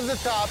flag at the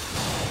top,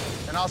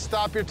 and I'll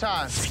stop your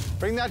time.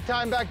 Bring that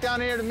time back down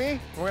here to me.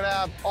 We're gonna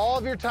have all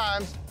of your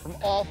times from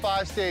all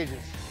 5 stages.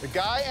 The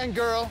guy and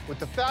girl with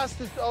the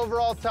fastest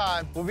overall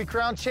time will be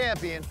crowned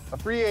champion of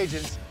free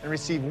agents and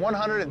receive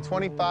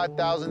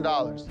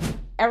 $125,000.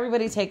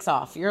 Everybody takes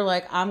off. You're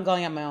like, I'm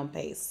going at my own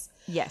pace.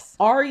 Yes.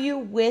 Are you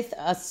with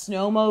a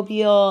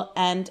snowmobile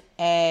and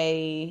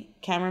a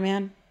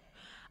cameraman?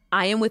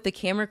 I am with the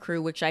camera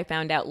crew, which I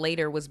found out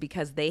later was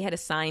because they had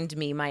assigned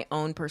me my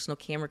own personal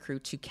camera crew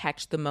to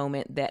catch the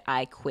moment that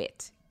I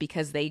quit,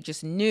 because they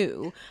just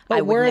knew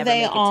I would never make it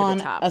to the top. But were they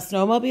on a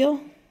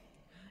snowmobile?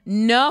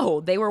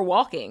 No, they were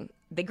walking.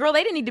 They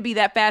didn't need to be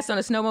that fast on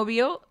a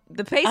snowmobile.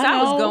 The pace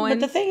I was going.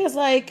 But the thing is,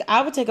 like,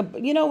 I would take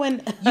when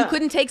you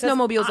couldn't take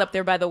snowmobiles up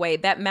there. By the way,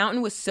 that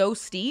mountain was so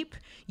steep.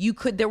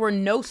 There were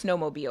no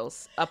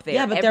snowmobiles up there.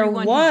 Yeah, but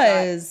everyone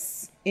there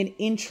was an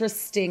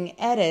interesting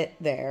edit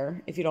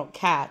there. If you don't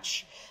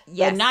catch,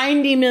 the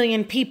 90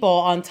 million people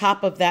on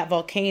top of that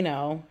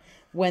volcano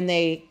when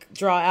they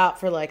draw out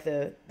for like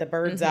the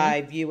bird's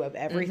eye view of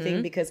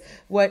everything, because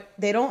what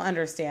they don't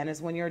understand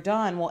is when you're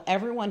done, well,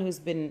 everyone who's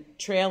been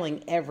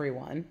trailing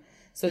everyone,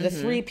 so the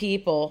 3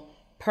 people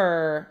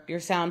per your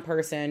sound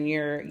person,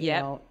 your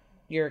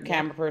your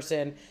camera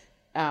person,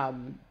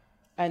 and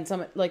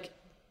some, like,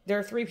 there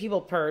are 3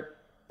 people per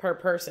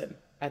person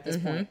at this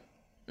point.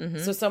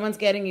 So someone's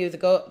getting you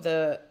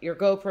your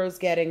GoPro's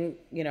getting,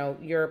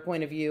 your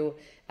point of view,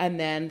 and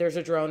then there's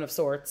a drone of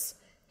sorts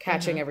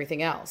catching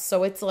everything else.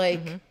 So it's like,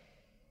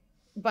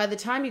 by the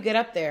time you get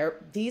up there,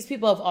 these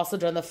people have also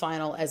done the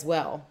final as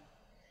well.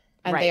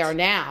 And they are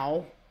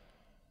now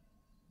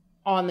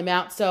on the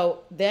mount. So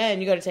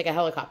then you got to take a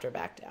helicopter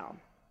back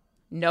down.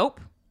 Nope.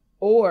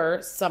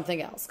 Or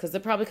something else, because they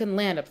probably couldn't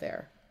land up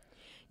there.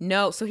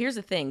 No. So here's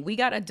the thing. We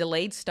got a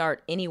delayed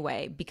start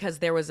anyway because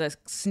there was a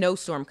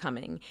snowstorm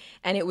coming,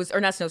 and it was, or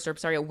not snowstorm,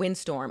 sorry, a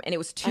windstorm, and it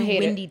was too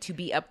windy to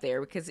be up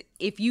there, because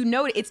if you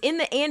notice, it's in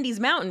the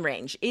Andes mountain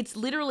range. It's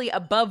literally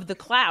above the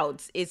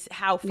clouds is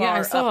how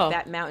far up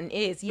that mountain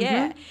is.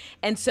 Yeah.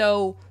 And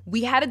so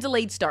we had a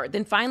delayed start.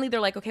 Then finally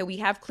they're like, okay, we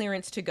have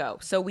clearance to go.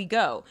 So we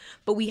go,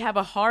 but we have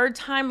a hard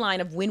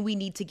timeline of when we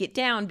need to get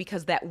down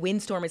because that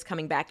windstorm is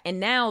coming back. And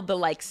now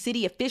the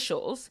city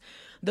officials,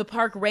 the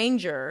park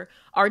ranger,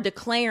 are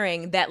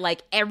declaring that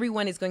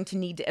everyone is going to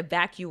need to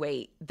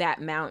evacuate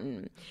that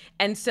mountain.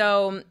 And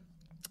so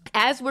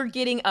as we're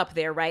getting up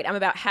there, right, I'm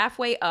about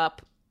halfway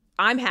up.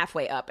 I'm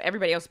halfway up.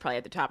 Everybody else is probably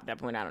at the top at that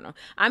point. I don't know.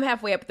 I'm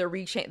halfway up.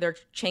 They're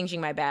changing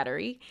my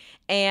battery.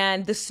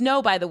 And the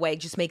snow, by the way,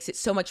 just makes it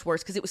so much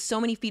worse because it was so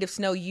many feet of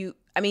snow.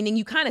 And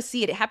you kind of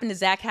see it. It happened to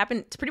Zach,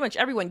 happened to pretty much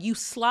everyone. You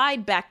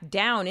slide back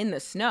down in the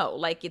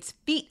snow. It's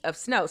feet of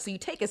snow. So you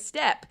take a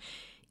step.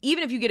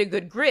 Even if you get a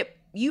good grip,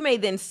 you may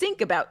then sink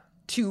about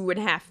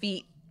 2.5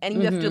 feet, and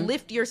you have to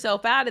lift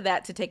yourself out of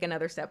that to take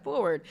another step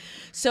forward.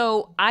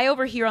 So I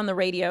overhear on the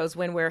radios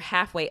when we're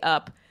halfway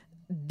up,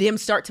 them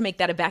start to make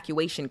that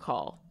evacuation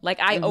call.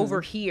 I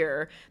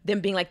overhear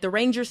them being like, the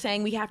ranger's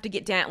saying we have to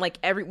get down,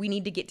 we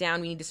need to get down,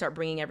 we need to start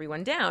bringing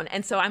everyone down.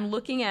 And so I'm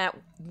looking at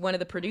one of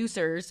the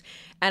producers,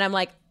 and I'm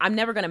like, I'm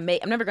never gonna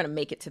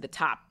make it to the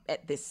top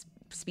at this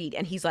speed.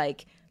 And he's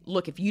like,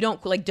 look, if you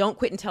don't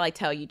quit until I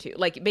tell you to.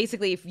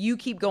 Basically, if you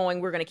keep going,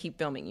 we're going to keep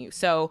filming you.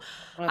 So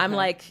I'm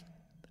like,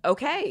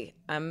 okay,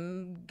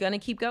 I'm going to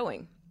keep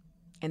going.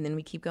 And then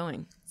we keep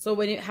going. So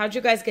how'd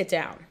you guys get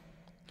down?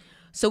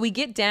 So we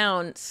get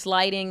down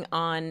sliding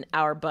on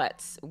our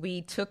butts.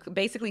 We took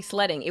basically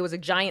sledding. It was a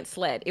giant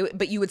sled,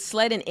 but you would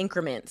sled in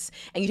increments,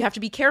 and you'd have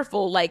to be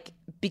careful,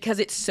 because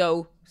it's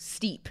so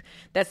steep.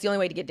 That's the only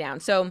way to get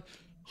down. So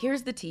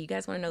here's the tea. You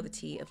guys want to know the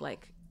tea of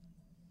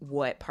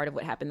what part of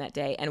what happened that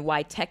day and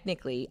why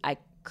technically I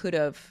could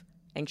have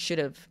and should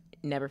have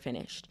never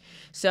finished.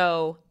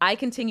 So I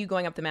continue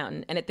going up the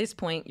mountain, and at this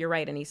point, you're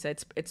right,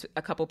 Anissa, it's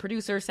a couple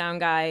producers,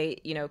 sound guy,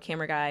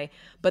 camera guy,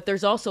 but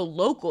there's also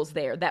locals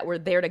there that were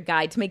there to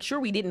guide, to make sure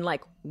we didn't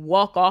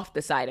walk off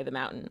the side of the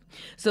mountain.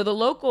 So the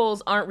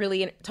locals aren't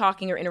really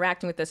talking or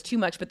interacting with us too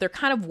much, but they're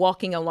kind of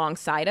walking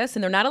alongside us,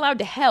 and they're not allowed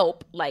to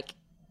help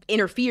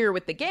interfere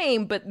with the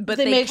game, but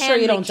they make can sure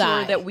you make don't sure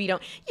die. that we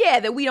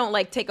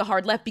don't take a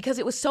hard left, because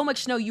it was so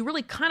much snow you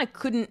really kind of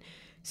couldn't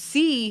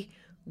see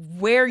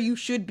where you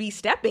should be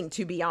stepping,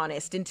 to be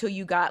honest, until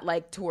you got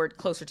toward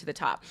closer to the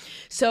top.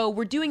 So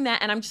we're doing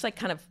that, and I'm just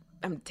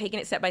I'm taking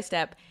it step by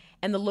step.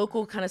 And the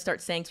local kind of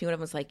starts saying to me, one of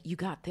them was like, you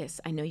got this.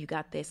 I know you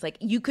got this. I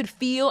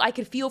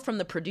could feel from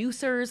the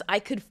producers. I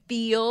could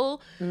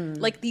feel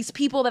these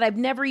people that I've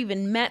never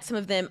even met, some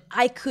of them,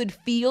 I could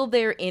feel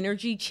their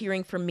energy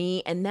cheering for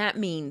me. And that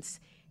means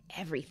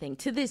everything.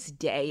 To this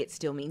day, it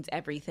still means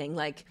everything.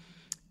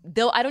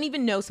 I don't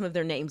even know some of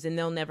their names, and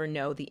they'll never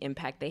know the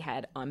impact they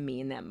had on me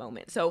in that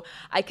moment. So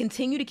I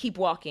continue to keep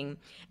walking,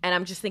 and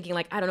I'm just thinking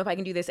I don't know if I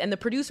can do this. And the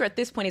producer at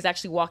this point is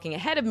actually walking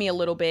ahead of me a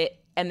little bit,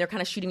 and they're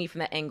kind of shooting me from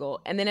that angle.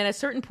 And then at a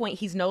certain point,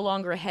 he's no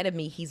longer ahead of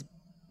me. He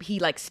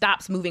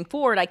stops moving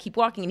forward. I keep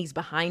walking, and he's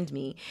behind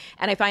me.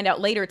 And I find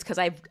out later it's because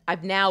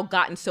I've now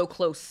gotten so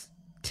close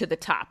to the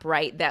top,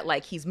 right? That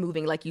like he's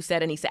moving, like you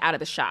said, and he's out of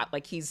the shot.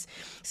 Like he's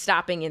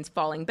stopping and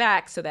falling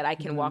back so that I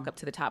can walk up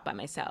to the top by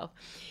myself.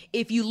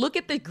 If you look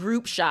at the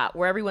group shot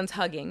where everyone's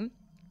hugging,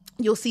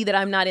 you'll see that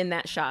I'm not in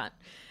that shot.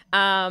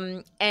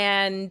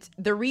 And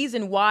the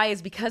reason why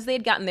is because they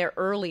had gotten there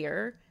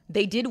earlier.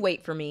 They did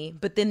wait for me,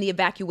 but then the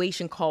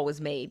evacuation call was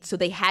made. So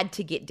they had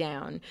to get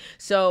down.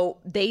 So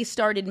they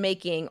started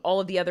making all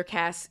of the other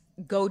casts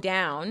go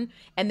down,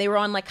 and they were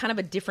on like kind of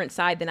a different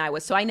side than I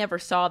was. So I never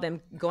saw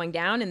them going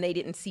down, and they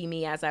didn't see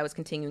me as I was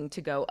continuing to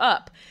go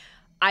up.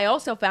 I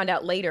also found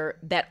out later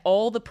that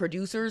all the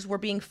producers were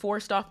being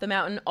forced off the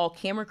mountain. All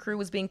camera crew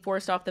was being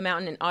forced off the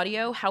mountain in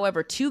audio.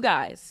 However, two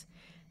guys,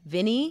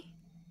 Vinny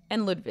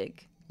and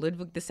Ludwig,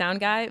 the sound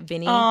guy,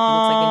 Vinny, he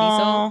looks like Vin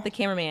Diesel, the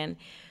cameraman,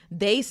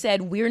 they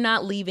said, we're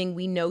not leaving.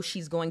 We know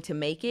she's going to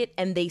make it.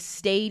 And they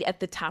stayed at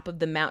the top of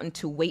the mountain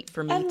to wait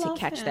for me to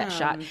catch that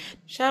shot.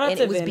 Shout out and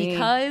to it was Vinny.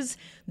 because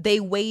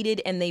they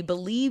waited and they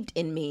believed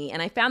in me.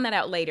 And I found that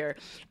out later.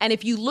 And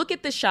if you look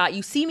at the shot,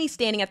 you see me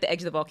standing at the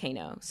edge of the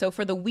volcano. So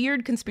for the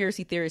weird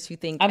conspiracy theorists who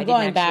think I'm I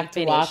going didn't back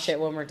actually to finish, watch it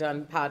when we're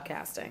done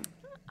podcasting.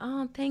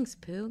 Oh, thanks,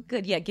 Pooh.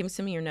 Good. Yeah, give me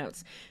some of your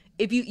notes.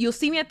 If you'll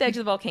see me at the edge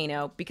of the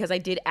volcano because I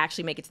did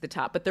actually make it to the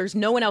top, but there's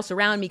no one else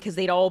around me because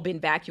they'd all been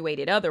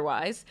evacuated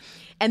otherwise.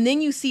 And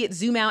then you see it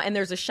zoom out and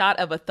there's a shot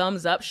of a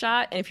thumbs up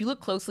shot. And if you look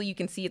closely, you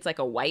can see it's like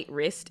a white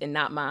wrist and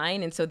not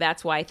mine. And so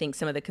that's why I think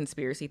some of the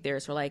conspiracy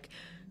theorists were like,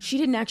 she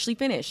didn't actually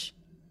finish.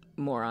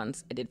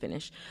 Morons, I did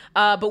finish.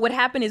 But what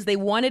happened is they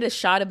wanted a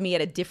shot of me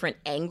at a different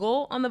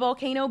angle on the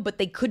volcano, but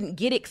they couldn't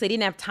get it because they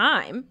didn't have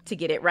time to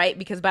get it, right?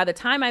 Because by the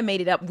time I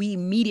made it up, we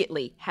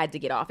immediately had to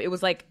get off. It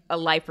was like a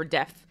life or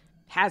death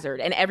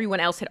hazard, and everyone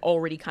else had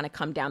already kind of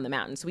come down the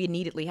mountain, so we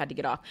immediately had to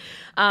get off.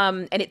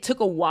 And it took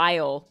a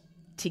while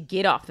to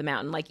get off the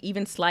mountain. Like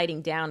even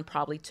sliding down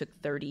probably took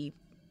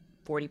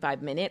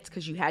 30-45 minutes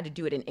because you had to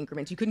do it in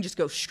increments. You couldn't just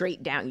go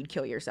straight down. You'd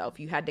kill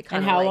yourself. You had to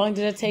kind of And how long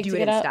did it take to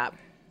get up? Stop.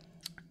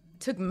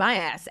 Took my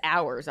ass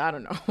hours. I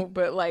don't know,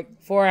 but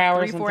like 4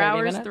 hours, 3-4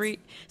 hours,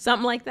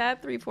 something like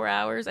that. 3-4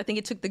 hours. I think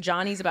it took the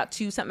Johnnies about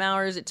 2-something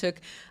hours. It took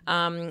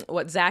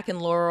Zach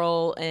and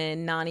Laurel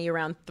and Nani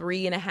around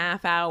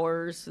 3.5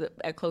 hours.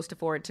 At close to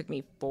 4, it took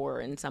me 4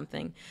 and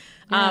something.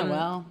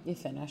 Well, you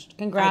finished.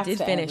 Congrats I did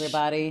to finish.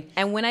 everybody.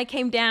 And when I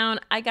came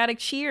down, I got a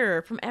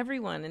cheer from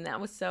everyone, and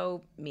that was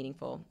so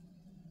meaningful.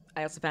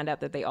 I also found out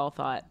that they all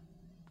thought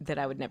that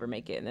I would never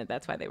make it, and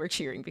that's why they were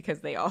cheering,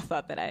 because they all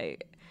thought that I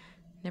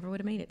never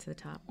would have made it to the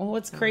top. Well,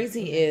 what's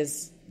crazy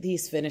is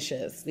these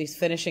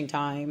finishing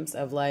times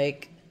of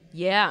like...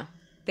 Yeah,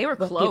 they were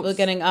close. People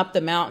getting up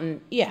the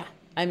mountain. Yeah,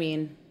 I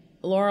mean,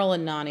 Laurel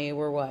and Nani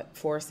were what,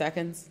 4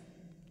 seconds?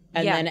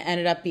 And then it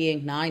ended up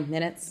being 9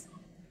 minutes?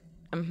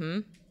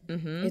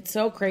 It's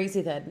so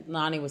crazy that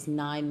Nani was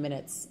 9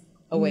 minutes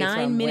away from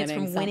winning 9 minutes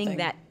from winning something.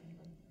 that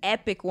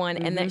epic one,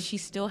 and that she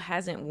still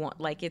hasn't won.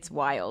 Like, it's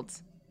wild.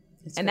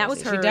 It's and crazy. that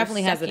was her She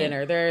definitely has it in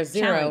her. There's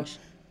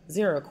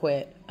zero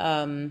quit.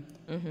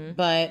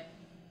 But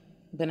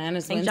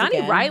Bananas wins and Johnny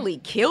again. Riley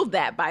killed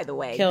that, by the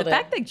way. Killed the it.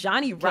 fact that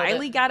Johnny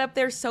Riley got up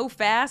there so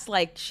fast,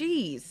 like,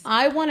 jeez.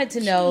 I wanted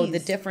to know the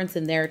difference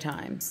in their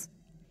times.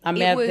 I'm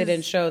mad they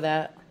didn't show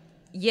that.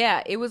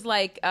 Yeah, it was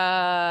like,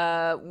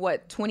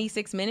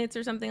 26 minutes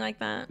or something like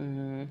that?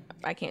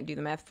 I can't do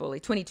the math fully.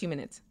 22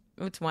 minutes.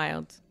 It's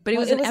wild. But it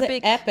was an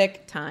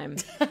epic time.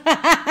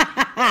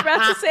 I was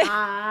about to say,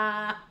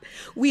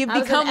 we have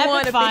become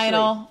one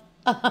final.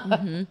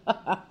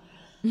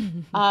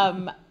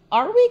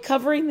 Are we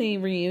covering the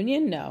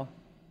reunion? No.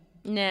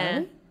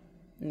 Nah.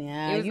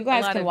 Yeah, you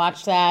guys can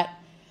watch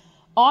that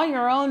on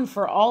your own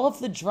for all of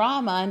the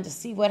drama and to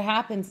see what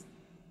happens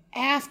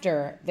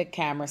after the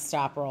cameras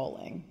stop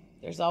rolling.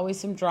 There's always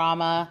some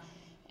drama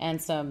and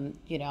some,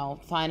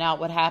 find out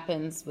what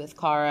happens with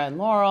Cara and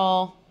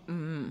Laurel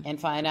and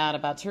find out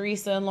about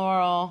Teresa and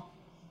Laurel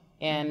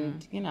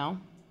and,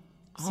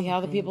 see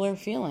how the people are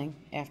feeling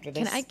after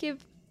this. Can I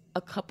give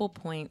a couple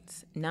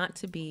points, not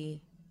to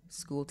be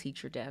school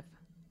teacher deaf,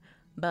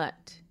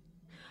 but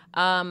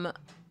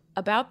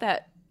about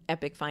that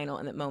epic final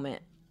in that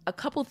moment? A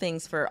couple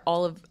things for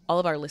all of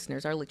our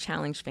listeners, our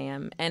Challenge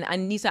fam. And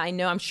Anissa,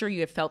 I'm sure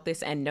you have felt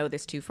this and know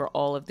this too for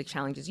all of the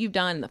challenges you've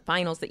done, the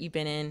finals that you've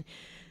been in.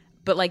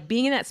 But like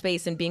being in that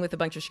space and being with a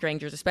bunch of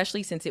strangers,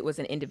 especially since it was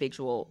an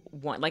individual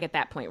one, like at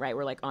that point, right,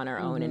 we're like on our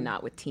own and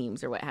not with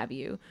teams or what have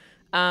you.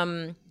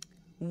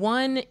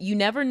 One, you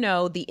never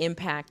know the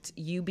impact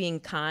you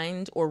being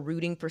kind or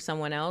rooting for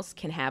someone else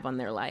can have on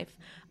their life.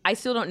 I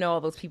still don't know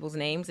all those people's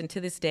names, and to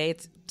this day,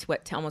 it's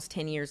almost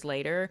 10 years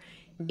later.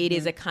 It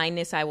is a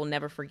kindness I will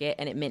never forget,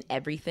 and it meant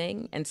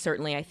everything. And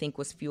certainly, I think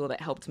was fuel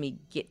that helped me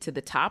get to the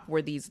top.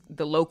 Where the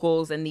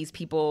locals and these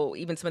people,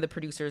 even some of the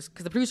producers,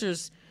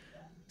 because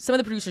some of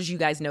the producers, you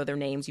guys know their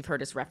names, you've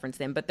heard us reference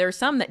them, but there are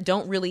some that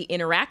don't really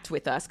interact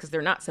with us because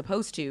they're not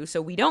supposed to.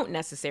 So we don't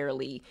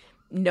necessarily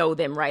know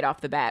them right off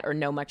the bat or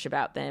know much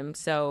about them.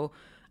 So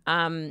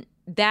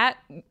that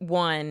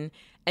one,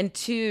 and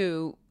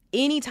two,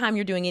 anytime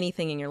you're doing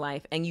anything in your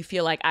life and you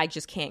feel like I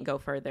just can't go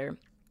further,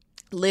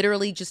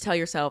 literally just tell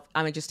yourself,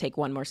 I'm going to just take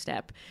one more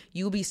step.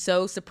 You'll be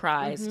so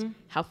surprised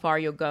how far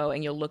you'll go,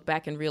 and you'll look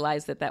back and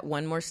realize that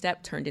one more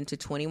step turned into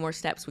 20 more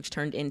steps, which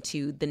turned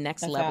into the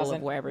next level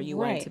of wherever you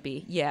wanted to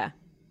be. Yeah.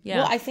 Yeah.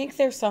 Well, I think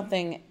there's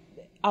something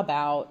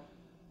about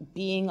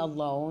being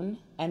alone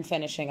and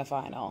finishing a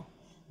final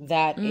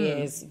that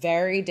is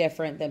very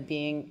different than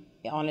being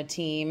on a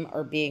team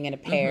or being in a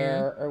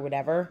pair or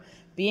whatever.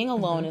 Being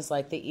alone is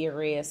like the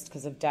eeriest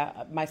because of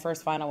my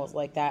first final was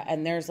like that.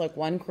 And there's like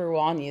one crew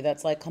on you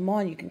that's like, come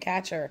on, you can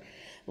catch her.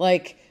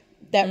 Like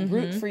that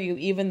root for you,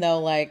 even though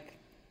like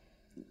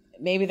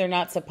maybe they're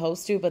not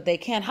supposed to, but they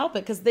can't help it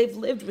because they've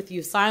lived with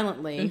you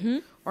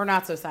silently or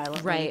not so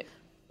silently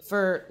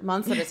for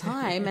months at a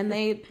time. And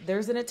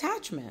there's an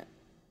attachment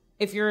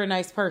if you're a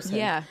nice person.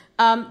 Yeah.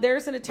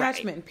 There's an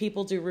attachment and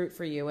people do root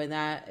for you. And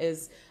that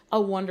is a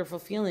wonderful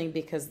feeling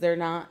because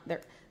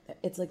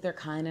it's like they're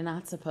kind of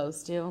not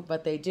supposed to,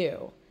 but they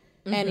do.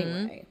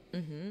 Anyway.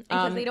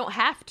 Because they don't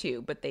have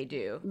to, but they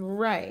do.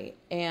 Right.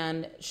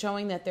 And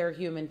showing that they're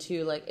human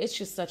too, like it's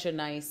just such a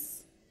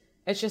nice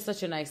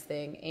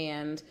thing.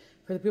 And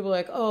for the people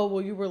like, oh,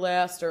 well, you were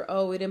last, or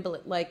oh, we didn't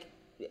believe, like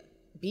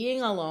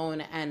being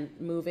alone and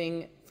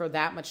moving for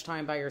that much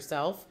time by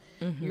yourself,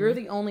 you're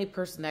the only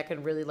person that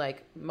can really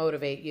like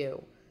motivate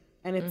you.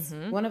 And it's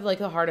one of like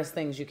the hardest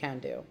things you can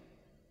do.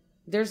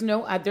 There's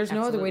no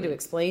other way to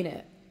explain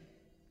it.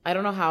 I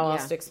don't know how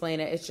else to explain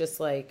it. It's just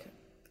like,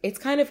 it's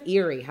kind of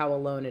eerie how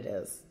alone it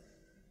is.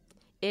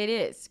 It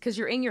is, because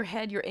you're in your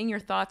head, you're in your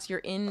thoughts, you're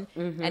in,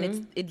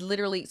 and it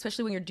literally,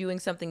 especially when you're doing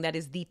something that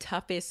is the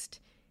toughest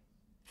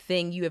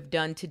thing you have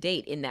done to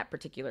date in that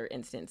particular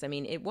instance. I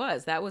mean,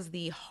 that was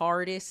the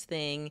hardest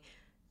thing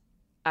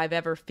I've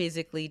ever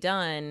physically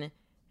done,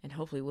 and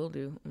hopefully will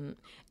do.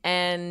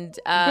 And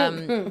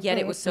yet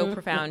it was so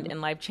profound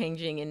and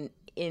life-changing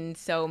in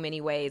so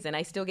many ways. And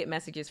I still get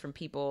messages from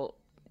people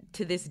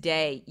to this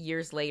day,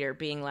 years later,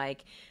 being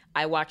like,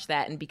 I watched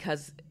that, and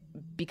because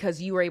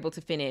you were able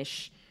to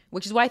finish,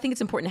 which is why I think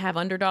it's important to have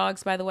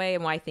underdogs, by the way,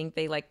 and why I think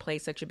they like play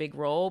such a big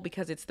role,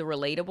 because it's the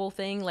relatable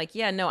thing. Like,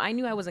 yeah, no, I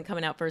knew I wasn't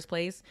coming out first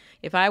place.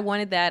 If I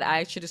wanted that,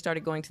 I should have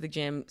started going to the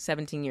gym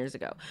 17 years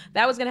ago.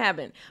 That was going to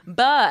happen.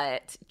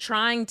 But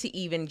trying to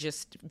even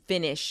just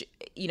finish,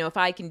 if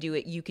I can do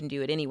it, you can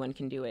do it. Anyone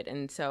can do it.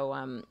 And so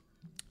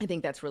I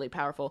think that's really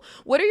powerful.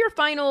 What are your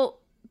final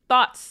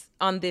thoughts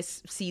on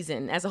this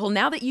season as a whole,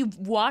 now that you've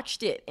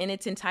watched it in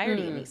its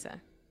entirety, Anissa?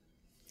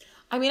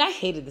 I mean, I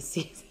hated the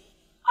season.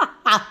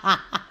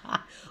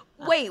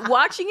 Wait,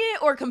 watching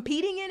it or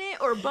competing in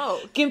it or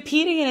both?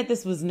 Competing in it,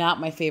 this was not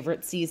my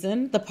favorite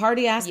season. The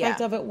party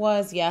aspect of it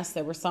was, yes,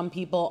 there were some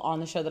people on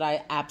the show that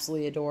I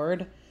absolutely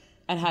adored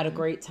and had a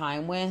great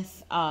time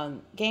with.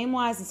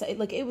 Game-wise,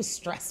 it was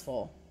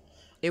stressful.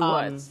 It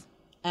was.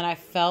 And I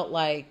felt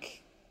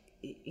like,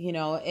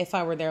 if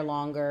I were there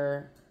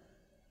longer,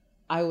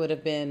 I would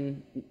have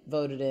been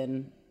voted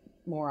in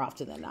more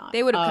often than not.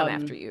 They would have come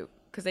after you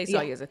because they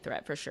saw you as a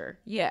threat for sure.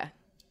 Yeah.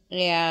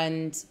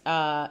 And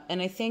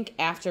I think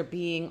after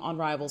being on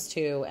Rivals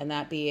 2 and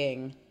that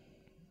being,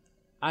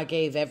 I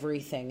gave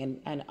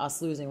everything and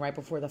us losing right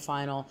before the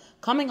final,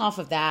 coming off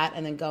of that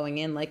and then going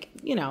in,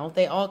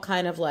 they all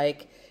kind of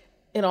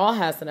it all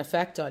has an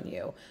effect on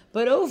you.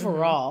 But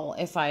overall,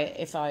 if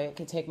I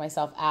could take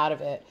myself out of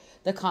it,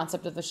 the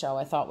concept of the show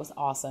I thought was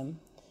awesome.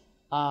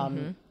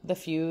 The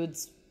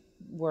feuds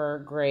were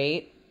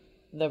great.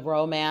 The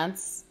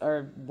romance,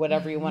 or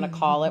whatever you want to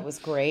call it, was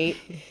great.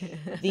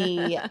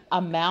 The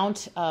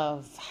amount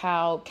of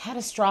how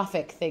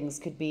catastrophic things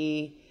could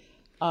be,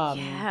 and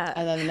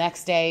then the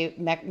next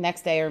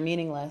day are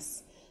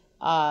meaningless.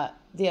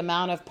 The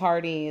amount of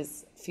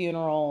parties,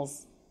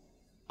 funerals,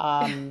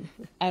 and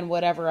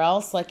whatever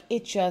else,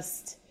 it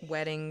just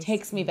weddings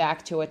takes me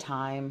back to a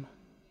time.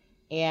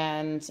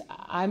 And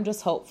I'm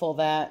just hopeful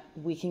that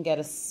we can get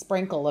a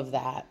sprinkle of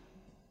that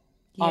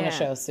on the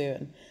show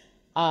soon.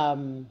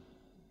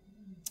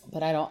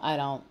 But I don't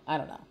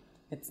know.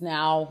 It's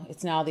now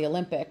the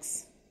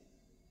Olympics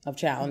of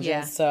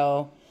challenges.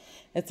 So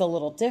it's a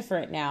little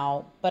different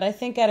now, but I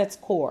think at its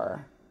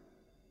core,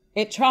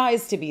 it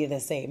tries to be the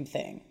same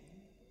thing.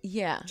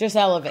 Yeah. Just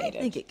elevated. I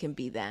think it can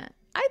be that.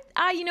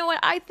 I you know what?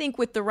 I think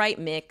with the right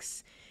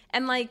mix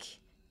and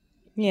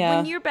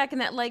when you're back in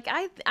that,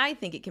 I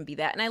think it can be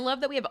that. And I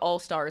love that we have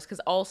All-Stars, because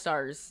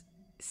All-Stars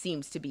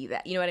seems to be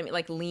that, you know what I mean?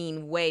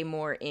 Lean way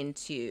more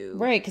into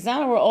right, because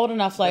now we're old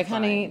enough.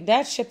 Honey,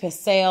 that ship has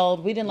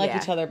sailed. We didn't like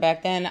each other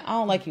back then. I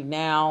don't like you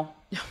now.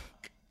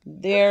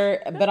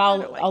 But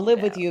I'll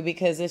live with you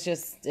because it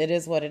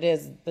is what it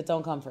is. But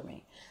don't come for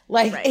me.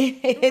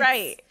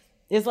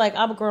 It's like,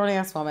 I'm a grown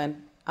ass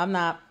woman. I'm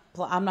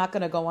not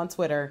gonna go on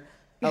Twitter.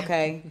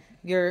 Okay,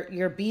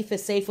 your beef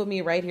is safe with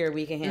me right here.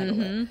 We can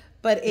handle it.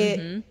 But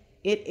it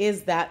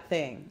is that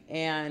thing.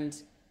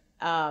 And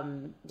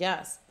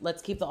yes,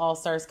 let's keep the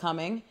All-Stars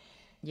coming.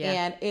 Yeah.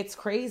 And it's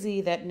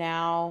crazy that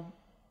now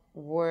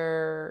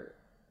we're,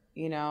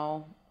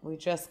 we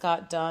just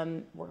got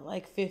done.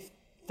 We're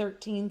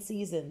 13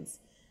 seasons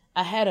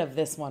ahead of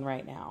this one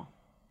right now.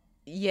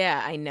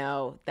 Yeah, I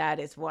know. That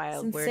is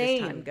wild. Where does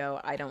time go?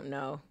 I don't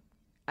know.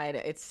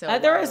 It's so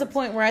There was a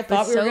point where I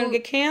thought we were going to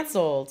get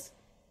canceled.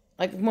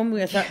 Like when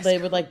we thought they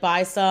would like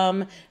buy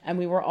some, and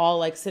we were all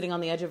like sitting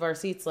on the edge of our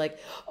seats like,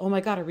 oh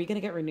my God, are we going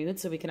to get renewed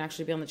so we can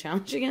actually be on the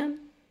challenge again?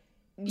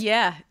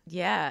 Yeah.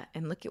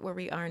 And look at where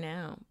we are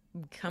now.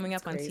 Coming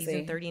up on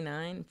season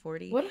 39,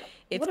 40.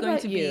 It's going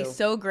to be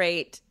so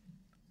great.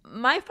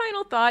 My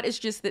final thought is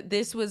just that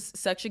this was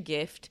such a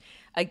gift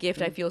I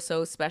feel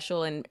so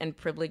special and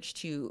privileged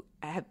to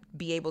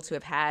be able to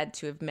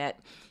have met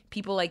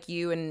people like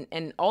you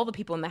and all the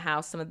people in the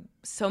house.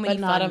 So many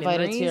but not fun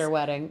invited memories. to your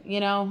wedding, you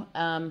know.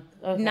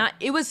 Okay.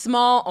 It was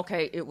small.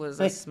 Okay, it was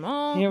a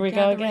small. Here we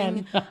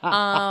gathering. go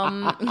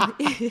again.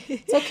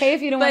 It's okay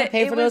if you don't want to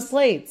pay for those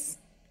plates.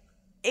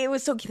 It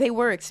was they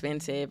were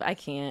expensive. I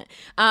can't.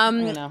 I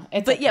know.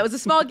 But yeah, it was a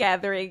small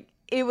gathering.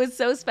 It was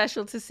so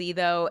special to see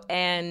though,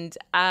 and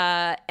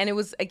it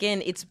was,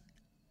 again, it's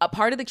a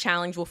part of the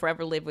challenge will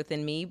forever live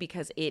within me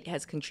because it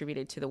has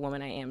contributed to the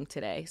woman I am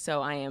today.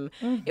 So I am.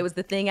 It was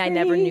the thing I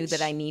never knew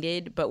that I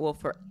needed, but will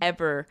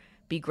forever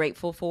be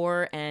grateful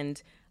for. And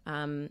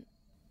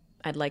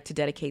I'd like to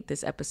dedicate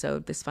this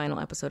final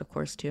episode, of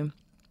course, to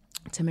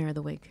Tamara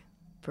the Wig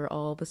for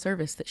all the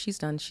service that she's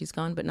done. She's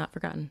gone, but not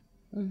forgotten.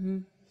 Mm-hmm.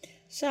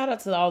 Shout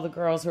out to all the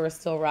girls who are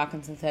still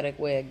rocking synthetic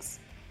wigs.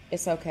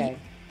 It's okay.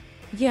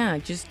 Yeah,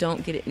 just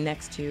don't get it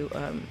next to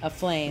a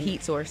flame.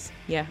 Heat source.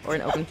 Yeah, or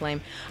an open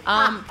flame.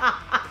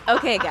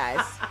 Okay,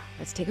 guys,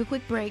 let's take a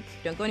quick break.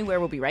 Don't go anywhere.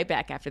 We'll be right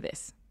back after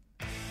this.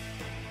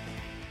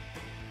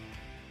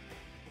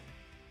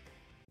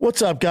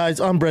 What's up,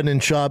 guys? I'm Brendan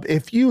Schaub.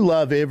 If you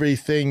love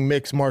everything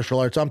mixed martial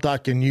arts, I'm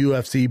talking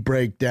UFC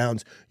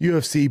breakdowns,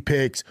 UFC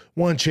picks,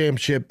 one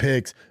championship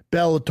picks,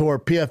 Bellator,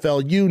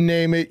 PFL, you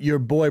name it, your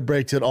boy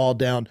breaks it all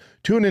down.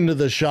 Tune into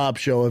The Schaub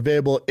Show,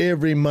 available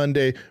every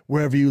Monday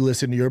wherever you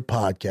listen to your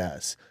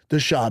podcasts. The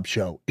Schaub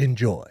Show.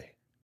 Enjoy.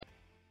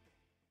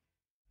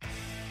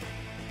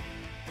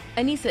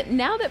 Anissa,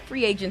 now that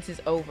free agents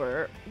is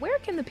over, where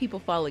can the people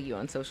follow you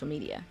on social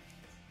media?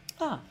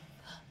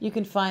 You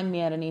can find me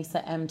at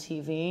Anissa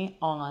MTV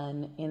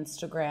on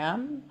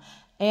Instagram.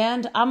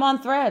 And I'm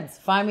on Threads.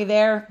 Find me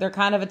there. They're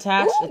kind of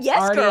attached. Ooh, it's yes,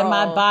 already girl. in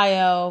my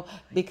bio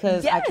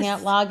because Yes. I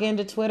can't log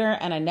into Twitter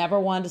and I never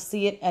wanted to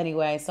see it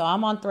anyway. So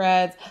I'm on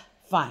Threads.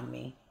 Find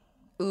me.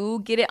 Ooh,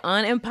 get it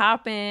on and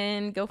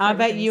popping. Go for I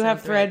bet everything you on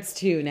have Threads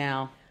too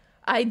now.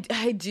 I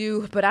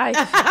do, but I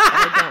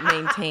don't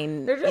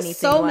maintain There's anything. just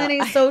so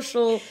many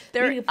social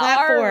media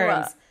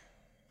platforms.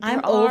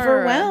 I'm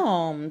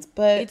overwhelmed,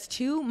 but it's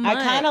too much.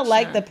 I kind of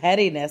like the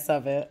pettiness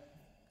of it.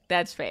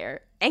 That's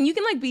fair. And you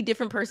can like be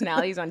different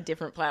personalities on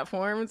different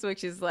platforms,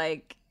 which is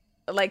like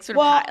sort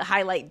of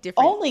highlight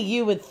different. Only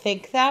you would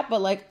think that,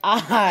 but like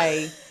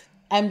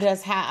I'm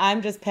just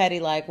petty.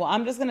 Like, well,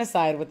 I'm just gonna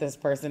side with this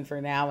person for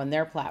now and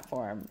their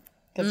platform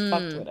because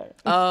fuck Twitter.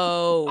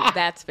 Oh,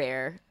 that's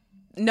fair.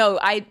 No,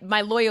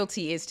 my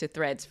loyalty is to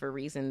Threads for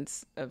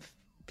reasons of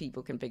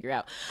people can figure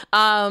out.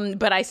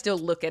 But I still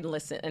look and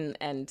listen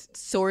and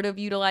sort of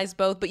utilize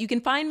both. But you can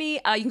find me,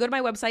 you can go to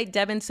my website,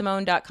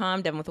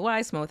 devinsimone.com, Devin with a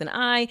Y, Simone with an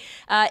I.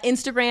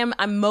 Instagram,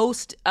 I'm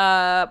most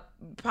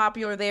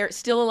popular there.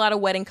 Still a lot of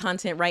wedding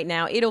content right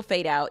now. It'll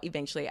fade out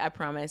eventually, I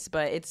promise.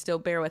 But it's still,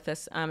 bear with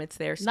us. It's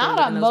there still.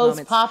 Not a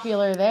most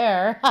popular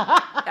there.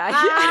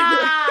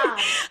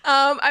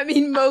 I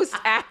mean, most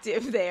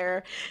active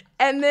there.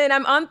 And then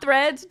I'm on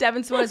Threads,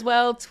 Devin Simone as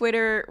well,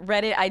 Twitter,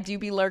 Reddit. I do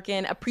be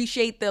lurking.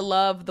 Appreciate the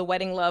love, the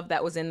wedding love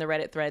that was in the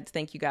Reddit threads.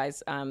 Thank you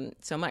guys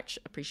so much.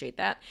 Appreciate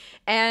that.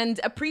 And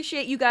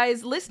appreciate you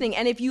guys listening.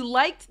 And if you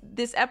liked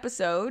this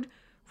episode,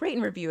 rate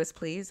and review us,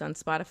 please, on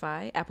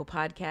Spotify, Apple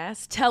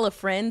Podcasts. Tell a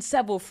friend,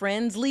 several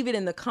friends. Leave it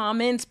in the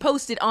comments.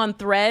 Post it on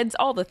Threads.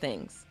 All the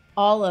things.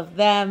 All of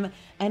them.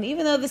 And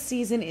even though the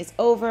season is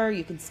over,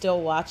 you can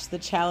still watch the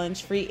Challenge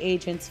Free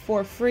Agents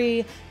for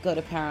free. Go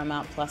to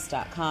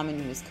ParamountPlus.com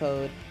and use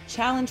code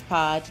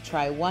ChallengePod to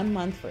try 1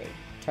 month free.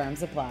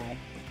 Terms apply.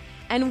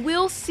 And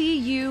we'll see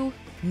you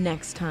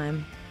next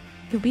time.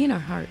 You'll be in our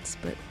hearts,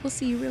 but we'll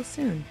see you real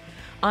soon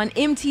on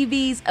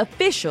MTV's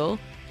official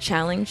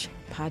Challenge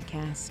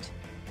podcast,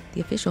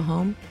 the official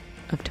home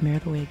of Tamara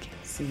the Wig.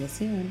 See you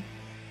soon.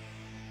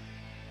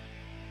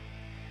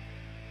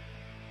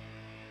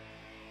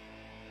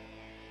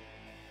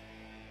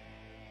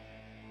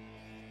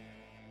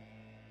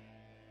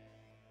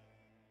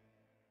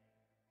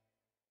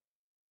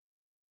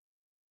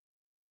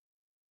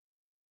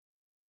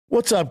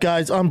 What's up,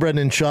 guys? I'm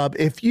Brendan Schaub.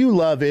 If you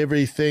love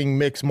everything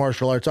mixed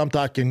martial arts, I'm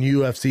talking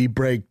UFC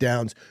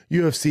breakdowns,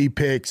 UFC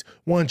picks,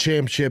 one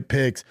championship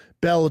picks,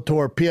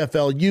 Bellator,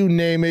 PFL, you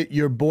name it,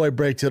 your boy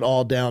breaks it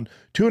all down.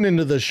 Tune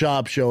into The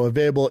Schaub Show,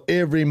 available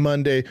every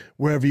Monday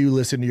wherever you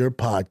listen to your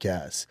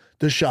podcasts.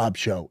 The Schaub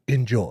Show.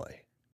 Enjoy.